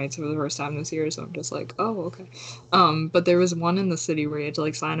Horror Nights for the first time this year, so I'm just like, oh, okay. But there was one in the city where you had to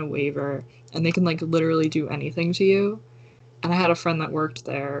like sign a waiver, and they can like literally do anything to you. And I had a friend that worked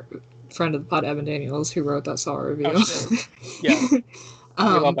there, friend of the pod, Evan Daniels, who wrote that Saw review. Oh, shit. Yeah. We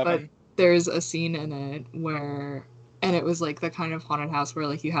love But Evan. there's a scene in it where, and it was like the kind of haunted house where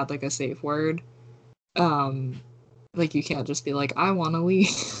like you had like a safe word. Like you can't just be like, I want to leave.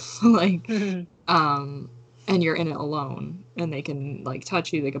 Like, and you're in it alone, and they can like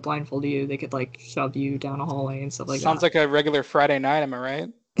touch you, they could blindfold you, they could like shove you down a hallway and stuff like Sounds that. like a regular Friday night, am I right?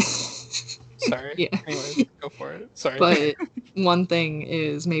 Sorry. Yeah. Anyways, go for it. Sorry. But one thing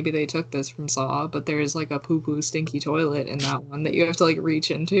is, maybe they took this from Saw, but there's like a poo-poo stinky toilet in that one that you have to like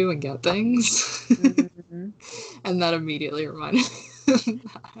reach into and get things. And that immediately reminded me of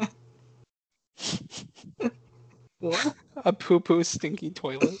that. What? A poo-poo stinky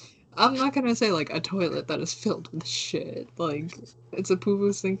toilet. I'm not gonna say like a toilet that is filled with shit. Like, it's a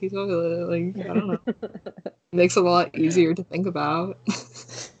poo-poo stinky toilet. Like, I don't know. Makes it a lot easier to think about.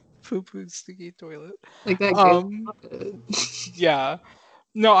 Poo-poo stinky toilet. Like that Yeah.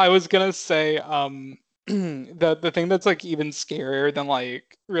 No, I was gonna say, the thing that's like even scarier than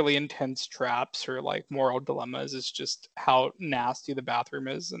like really intense traps or like moral dilemmas is just how nasty the bathroom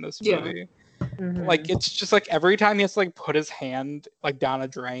is in this movie. Like it's just like every time he has to like put his hand like down a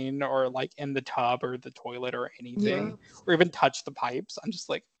drain or like in the tub or the toilet or anything, or even touch the pipes, I'm just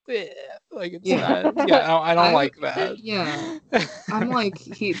like, "Bleh." Like it's I don't like that. Yeah. I'm like,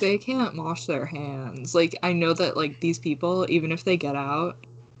 they can't wash their hands. Like, I know that like these people, even if they get out,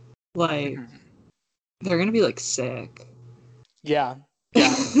 like they're gonna be like sick. Yeah.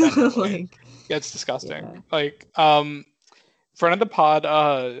 Like, yeah, it's disgusting. Yeah. Like friend of the pod,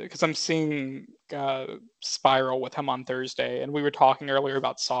 because I'm seeing Spiral with him on Thursday, and we were talking earlier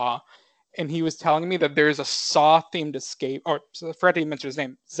about Saw, and he was telling me that there's a Saw themed escape. Or so Fred didn't mention his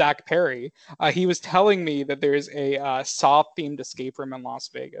name, Zach Perry. He was telling me that there's a Saw themed escape room in Las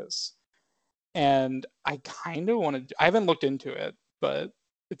Vegas, and I kind of want to. I haven't looked into it, but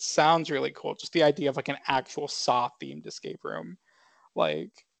it sounds really cool. Just the idea of like an actual Saw themed escape room.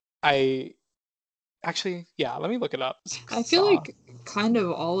 Like I actually, yeah, let me look it up. I feel Saw. like kind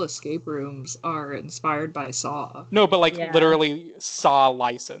of all escape rooms are inspired by Saw. No, but like Yeah. literally Saw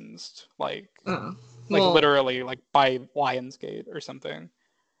licensed, like Well, literally like by Lionsgate or something.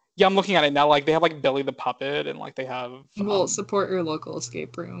 Yeah, I'm looking at it now. Like they have like Billy the Puppet, and like they have. well, support your local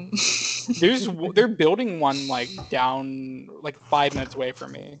escape room. They're building one like down like 5 minutes away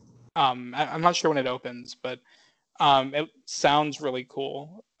from me. I'm not sure when it opens, but it sounds really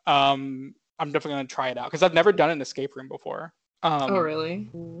cool. I'm definitely gonna try it out because I've never done an escape room before. Oh, really?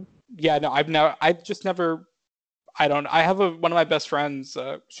 Yeah, no, I've just never. I have one of my best friends,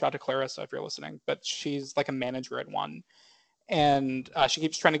 shout out to Clarissa if you're listening, but she's like a manager at one, and she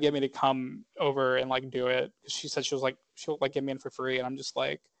keeps trying to get me to come over and like do it. She said she'll like get me in for free, and I'm just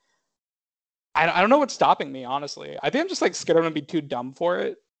like, I don't know what's stopping me, honestly. I think I'm just like scared I'm gonna be too dumb for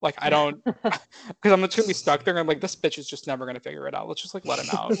it. Like I don't, because I'm just gonna be stuck there and I'm like, this bitch is just never gonna figure it out. Let's just like let him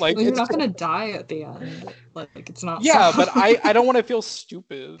out. Like Well, you're it's not gonna die at the end. Like it's not. yeah, Saw. but I don't want to feel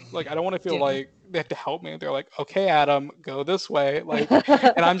stupid. Like I don't want to feel Yeah. like they have to help me. They're like, okay, Adam, go this way. Like,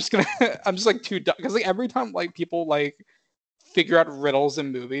 and I'm just gonna, I'm just like too dumb because like every time like people like figure out riddles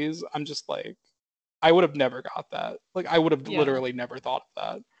in movies, I'm just like, I would have never got that. Like I would have Yeah. literally never thought of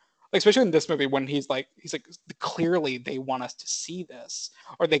that. Like especially in this movie when he's like clearly they want us to see this,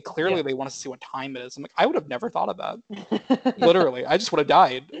 or they clearly they want us to see what time it is. I'm like, I would have never thought of that. Literally, I just would have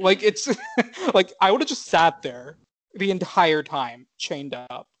died. Like it's like I would have just sat there the entire time chained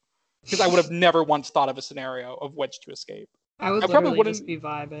up because I would have never once thought of a scenario of which to escape. I would I probably literally just wouldn't- be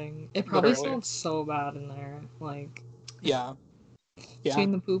vibing. It probably Literally. sounds so bad in there. Like Yeah, yeah,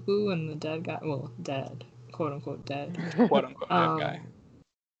 between the poo poo and the dead guy. Well, dead, quote unquote dead. quote unquote dead guy.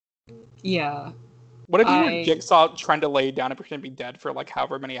 Yeah. What if you were I- Jigsaw trying to lay down and pretend to be dead for like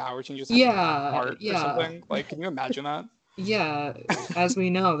however many hours and you just had Yeah. fart or Yeah. something? Like, can you imagine that? Yeah. As we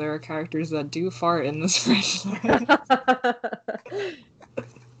know, there are characters that do fart in this franchise.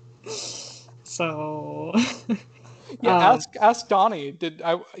 So. Yeah, Um, ask Donnie.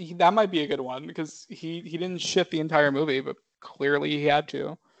 That might be a good one because he didn't shit the entire movie, but clearly he had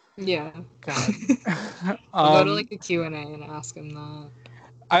to. Yeah. God. I'll go to like a Q&A and ask him that.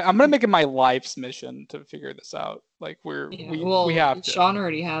 I'm gonna make it my life's mission to figure this out. Like Yeah, we have to. Sean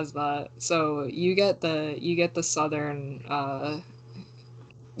already has that. So you get the southern.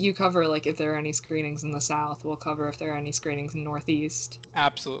 You cover like if there are any screenings in the south. We'll cover if there are any screenings in northeast.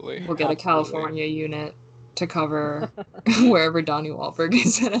 Absolutely. We'll get a California unit to cover wherever Donnie Wahlberg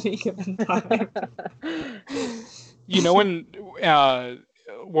is at any given time. You know when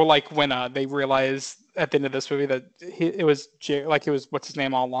they realize at the end of this movie that it was what's his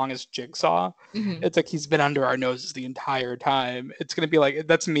name all along is Jigsaw. Mhm. It's like he's been under our noses the entire time. It's gonna be like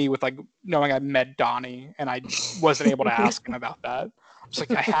that's me with like knowing I met Donnie and I wasn't able to ask him about that. I'm just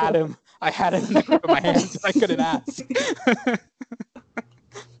like I had him in the grip of my hands and I couldn't ask.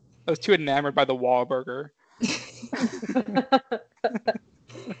 I was too enamored by the Wahlburger.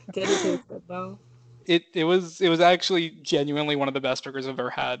 Did it taste good though? It was actually genuinely one of the best burgers I've ever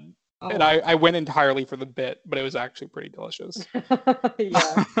had. Oh, And I went entirely for the bit, but it was actually pretty delicious.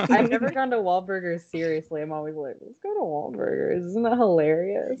 Yeah, I've never gone to Wahlburgers seriously. I'm always like, let's go to Wahlburgers. Isn't that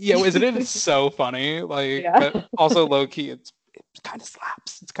hilarious? Yeah, isn't it? It's so funny. Like, Yeah. but also low key, it kind of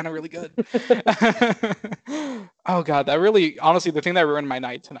slaps. It's kind of really good. Oh god, that really, honestly, the thing that ruined my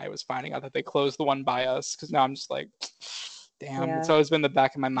night tonight was finding out that they closed the one by us. Because now I'm just like, damn, it's Yeah. always been in the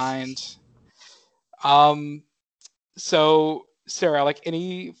back of my mind. So Sarah, like,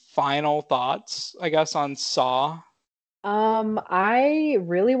 any final thoughts, I guess, on Saw? I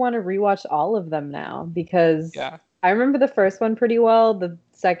really want to rewatch all of them now because Yeah. I remember the first one pretty well, the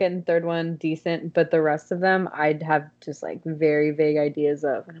second and third one decent, but the rest of them I'd have just like very vague ideas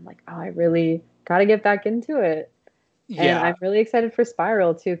of, and I'm like, oh, I really gotta get back into it. And Yeah. I'm really excited for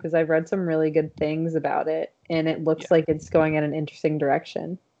Spiral too because I've read some really good things about it, and it looks Yeah. like it's going in an interesting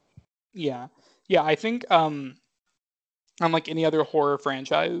direction. Yeah. Yeah, I think unlike any other horror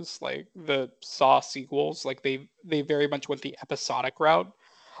franchise, like the Saw sequels, like they very much went the episodic route.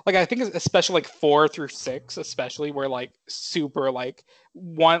 Like I think especially like 4 through 6, especially where like super like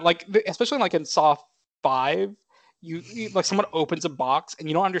one like especially like in Saw 5, like someone opens a box and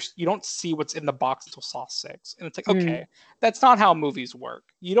you don't see what's in the box until Saw 6, and it's like, okay, that's not how movies work.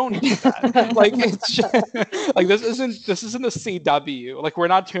 You don't do that. Like it's just, like this isn't the CW. Like we're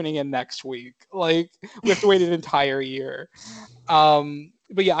not tuning in next week. Like we have to wait an entire year.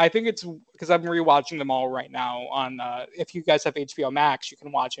 But yeah, I think it's because I'm rewatching them all right now on if you guys have HBO Max, you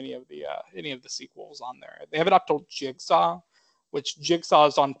can watch any of the sequels on there. They have it up till Jigsaw, which Jigsaw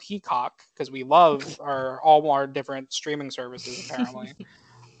is on Peacock because we love all our different streaming services apparently.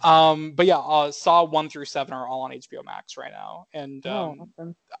 But yeah, Saw 1 through 7 are all on HBO Max right now, and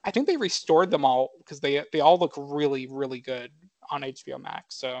awesome. I think they restored them all because they all look really really good on HBO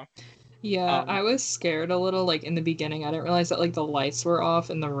Max. So Yeah, I was scared a little, like, in the beginning. I didn't realize that, like, the lights were off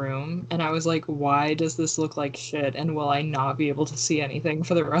in the room, and I was like, why does this look like shit, and will I not be able to see anything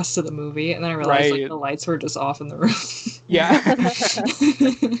for the rest of the movie? And then I realized, like, the lights were just off in the room. Yeah.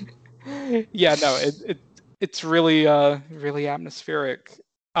 Yeah, no, it's really really atmospheric.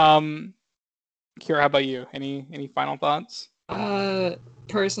 Kira, how about you? Any final thoughts?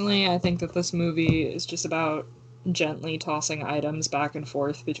 Personally, I think that this movie is just about gently tossing items back and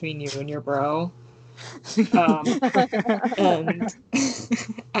forth between you and your bro. And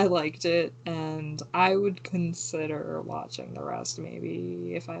I liked it, and I would consider watching the rest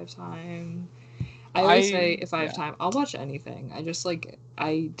maybe if I have time. I always say if I have time, I'll watch anything. I just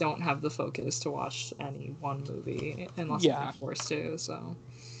I don't have the focus to watch any one movie unless I'm forced to, so.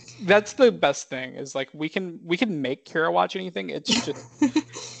 That's the best thing is like we can make Kira watch anything. It's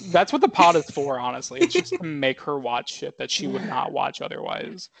just that's what the pod is for, honestly. It's just to make her watch shit that she would not watch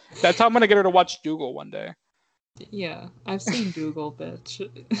otherwise. That's how I'm gonna get her to watch Dougal one day. Yeah, I've seen Dougal, bitch.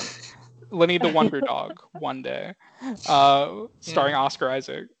 Lenny the Wonder Dog one day, starring Oscar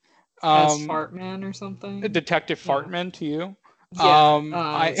Isaac. As Fartman or something. Detective Fartman to you.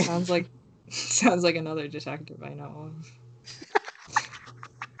 Yeah, sounds like another detective I know of.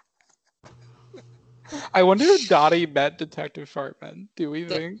 I wonder if Dottie met Detective Fartman. Do we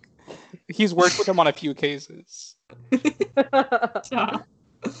think? He's worked with him on a few cases.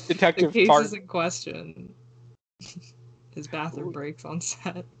 Detective the cases in question. His bathroom breaks on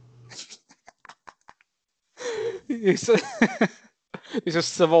set. There's a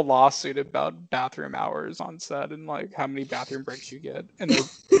civil lawsuit about bathroom hours on set and like how many bathroom breaks you get. And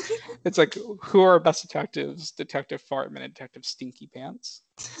it's like, who are our best detectives? Detective Fartman and Detective Stinky Pants.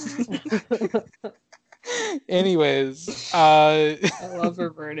 Anyways, I love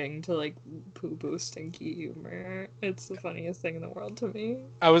reverting to like poo-poo stinky humor. It's the funniest thing in the world to me.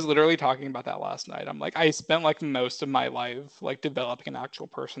 I was literally talking about that last night. I'm like, I spent like most of my life like developing an actual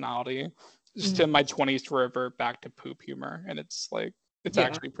personality just in my 20s to revert back to poop humor, and it's like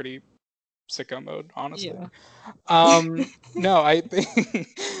actually pretty sicko mode, honestly. No, I think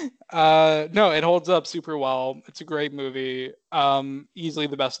no, it holds up super well. It's a great movie. Easily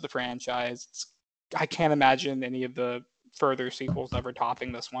the best of the franchise. I can't imagine any of the further sequels ever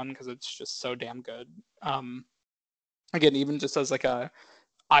topping this one because it's just so damn good. Again, even just as like a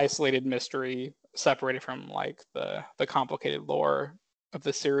isolated mystery separated from like the complicated lore of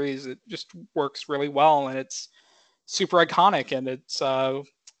the series, it just works really well, and it's super iconic, and it's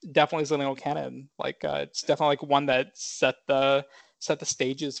definitely lineal canon. Like it's definitely like one that set the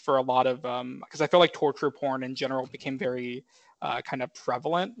stages for a lot of because I feel like torture porn in general became very kind of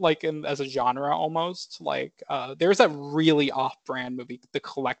prevalent, like as a genre almost. Like there's that really off-brand movie, The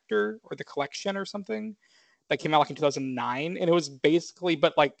Collector or The Collection or something, that came out like in 2009, and it was basically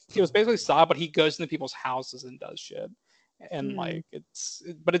Saw, but he goes into people's houses and does shit, and like it's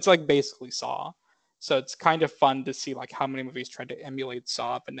like basically Saw. So it's kind of fun to see like how many movies tried to emulate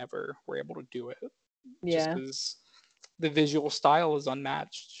Saw but never were able to do it. Yeah. Just because the visual style is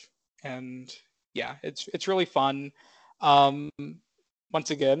unmatched, and yeah, it's really fun.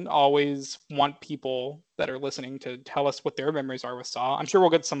 Once again, always want people that are listening to tell us what their memories are with Saw. I'm sure we'll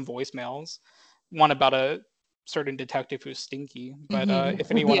get some voicemails. One about a certain detective who's stinky, but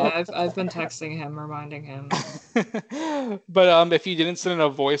if anyone else... I've been texting him, reminding him. But if you didn't send in a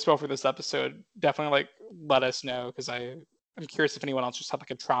voicemail for this episode, definitely like let us know, because I'm curious if anyone else just had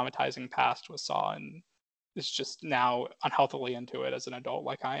like a traumatizing past with Saw and is just now unhealthily into it as an adult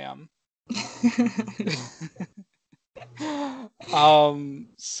like I am.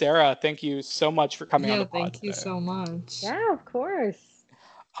 Sarah, thank you so much for coming on the pod thank you so much. Yeah, of course.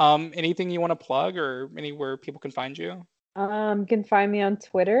 Anything you want to plug or anywhere people can find you? You can find me on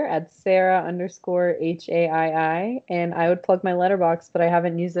Twitter at Sarah_HAII, and I would plug my letterbox, but I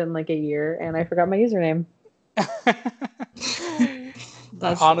haven't used it in like a year and I forgot my username.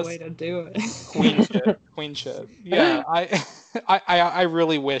 That's Honest- the way to do it. Queen shit. Yeah, I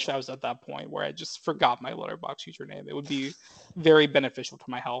really wish I was at that point where I just forgot my Letterboxd username. It would be very beneficial to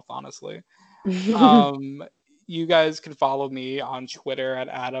my health, honestly. You guys can follow me on Twitter at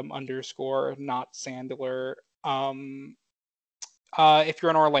Adam_not Sandler. If you're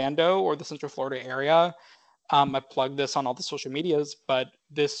in Orlando or the Central Florida area, I plugged this on all the social medias, but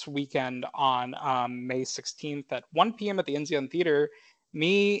this weekend on May 16th at 1 p.m. at the Enzion Theater,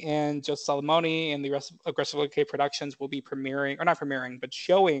 me and Joe Salamone and the rest of Aggressive OK Productions will be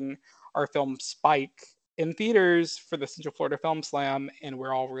showing our film Spike in theaters for the Central Florida Film Slam, and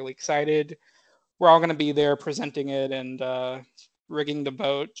we're all really excited. We're all going to be there presenting it and rigging the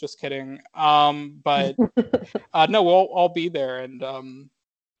boat. Just kidding. But no, we'll all be there, and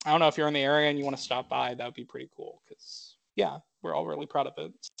I don't know if you're in the area and you want to stop by, that would be pretty cool because, yeah, we're all really proud of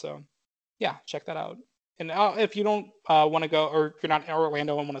it. So, yeah, check that out. And if you don't want to go, or if you're not in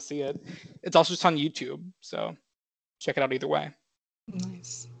Orlando and want to see it, it's also just on YouTube. So, check it out either way.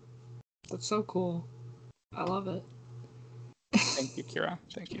 Nice. That's so cool. I love it. Thank you, Kira.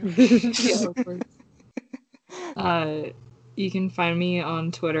 Thank you. Yeah, of course. You can find me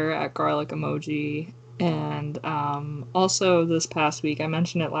on Twitter at garlic emoji. And also this past week, I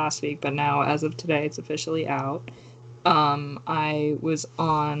mentioned it last week, but now as of today, it's officially out. I was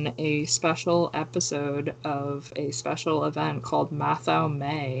on a special episode of a special event called Mathau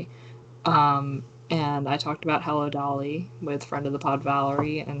May. And I talked about Hello Dolly with friend of the pod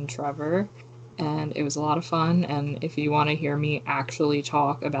Valerie and Trevor. And it was a lot of fun. And if you want to hear me actually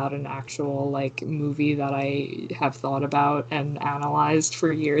talk about an actual like movie that I have thought about and analyzed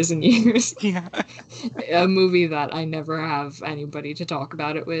for years and years, Yeah. a movie that I never have anybody to talk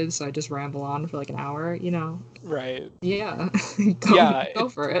about it with, so I just ramble on for like an hour, you know. Right. Yeah. Yeah, Go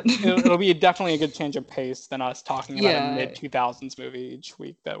for it. It'll be definitely a good change of pace than us talking about Yeah. a mid-2000s movie each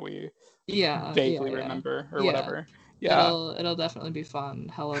week that we Yeah. vaguely yeah. remember or Yeah. whatever. Yeah. It'll definitely be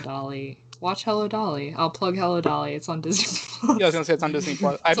fun. Hello Dolly. Watch Hello Dolly. I'll plug Hello Dolly. It's on Disney Plus. Yeah, I was gonna say it's on Disney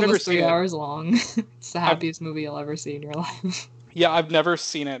Plus. I've It's never almost seen 3 it. hours long. It's the happiest movie you'll ever see in your life. Yeah, I've never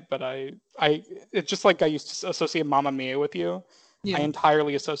seen it, but it's just like I used to associate Mamma Mia with you. Yeah. I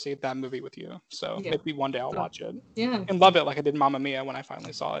entirely associate that movie with you. So Yeah. maybe one day I'll watch it Yeah. and love it like I did Mamma Mia when I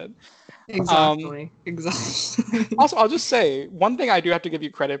finally saw it. Exactly. Also, I'll just say one thing I do have to give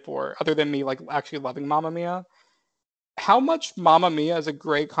you credit for, other than me like actually loving Mamma Mia. How much Mamma Mia is a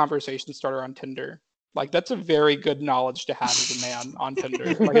great conversation starter on Tinder. Like that's a very good knowledge to have as a man on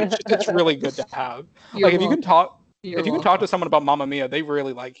Tinder. Like it's really good to have. You're Like if you can talk welcome. to someone about Mamma Mia, they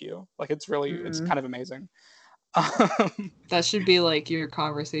really like you. Like it's kind of amazing. That should be like your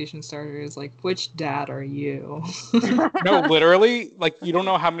conversation starter is like, which dad are you? No, literally, like you don't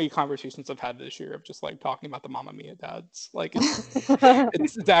know how many conversations I've had this year of just like talking about the Mamma Mia dads. Like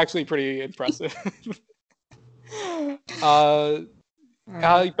it's actually pretty impressive. Alright.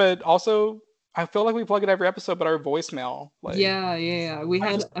 But also I feel like we plug it every episode, but our voicemail, like Yeah. We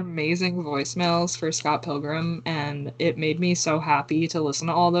had amazing voicemails for Scott Pilgrim, and it made me so happy to listen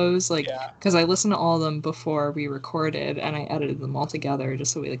to all those. Like, Yeah. because I listened to all of them before we recorded, and I edited them all together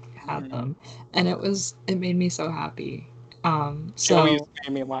just so we like had them, and it made me so happy. So Joey's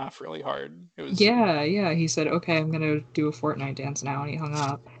made me laugh really hard. It was yeah. He said, "Okay, I'm gonna do a Fortnite dance now," and he hung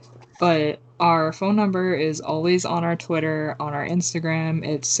up. But our phone number is always on our Twitter, on our Instagram.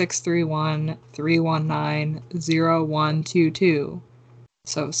 It's 631-319-0122.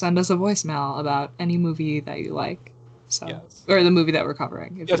 So send us a voicemail about any movie that you like. So Yes. or the movie that we're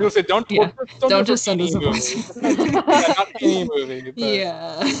covering. Yeah, I was gonna say don't just send us a movie. voicemail. Yeah, not any movie, but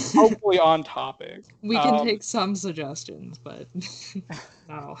Yeah. hopefully on topic. We can take some suggestions, but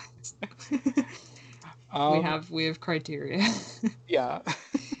no. We have criteria. Yeah.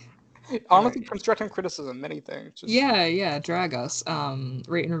 Honestly, constructive criticism, anything. Just... Yeah, drag us.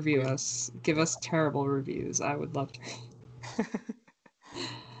 Rate and review us. Give us terrible reviews. I would love to.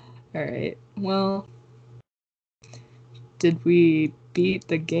 Alright. Well, did we beat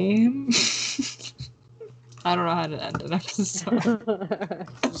the game? I don't know how to end an episode.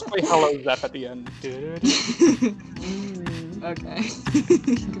 Just play Hello Zep at the end. Okay.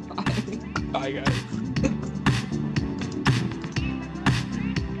 Goodbye. Bye, guys.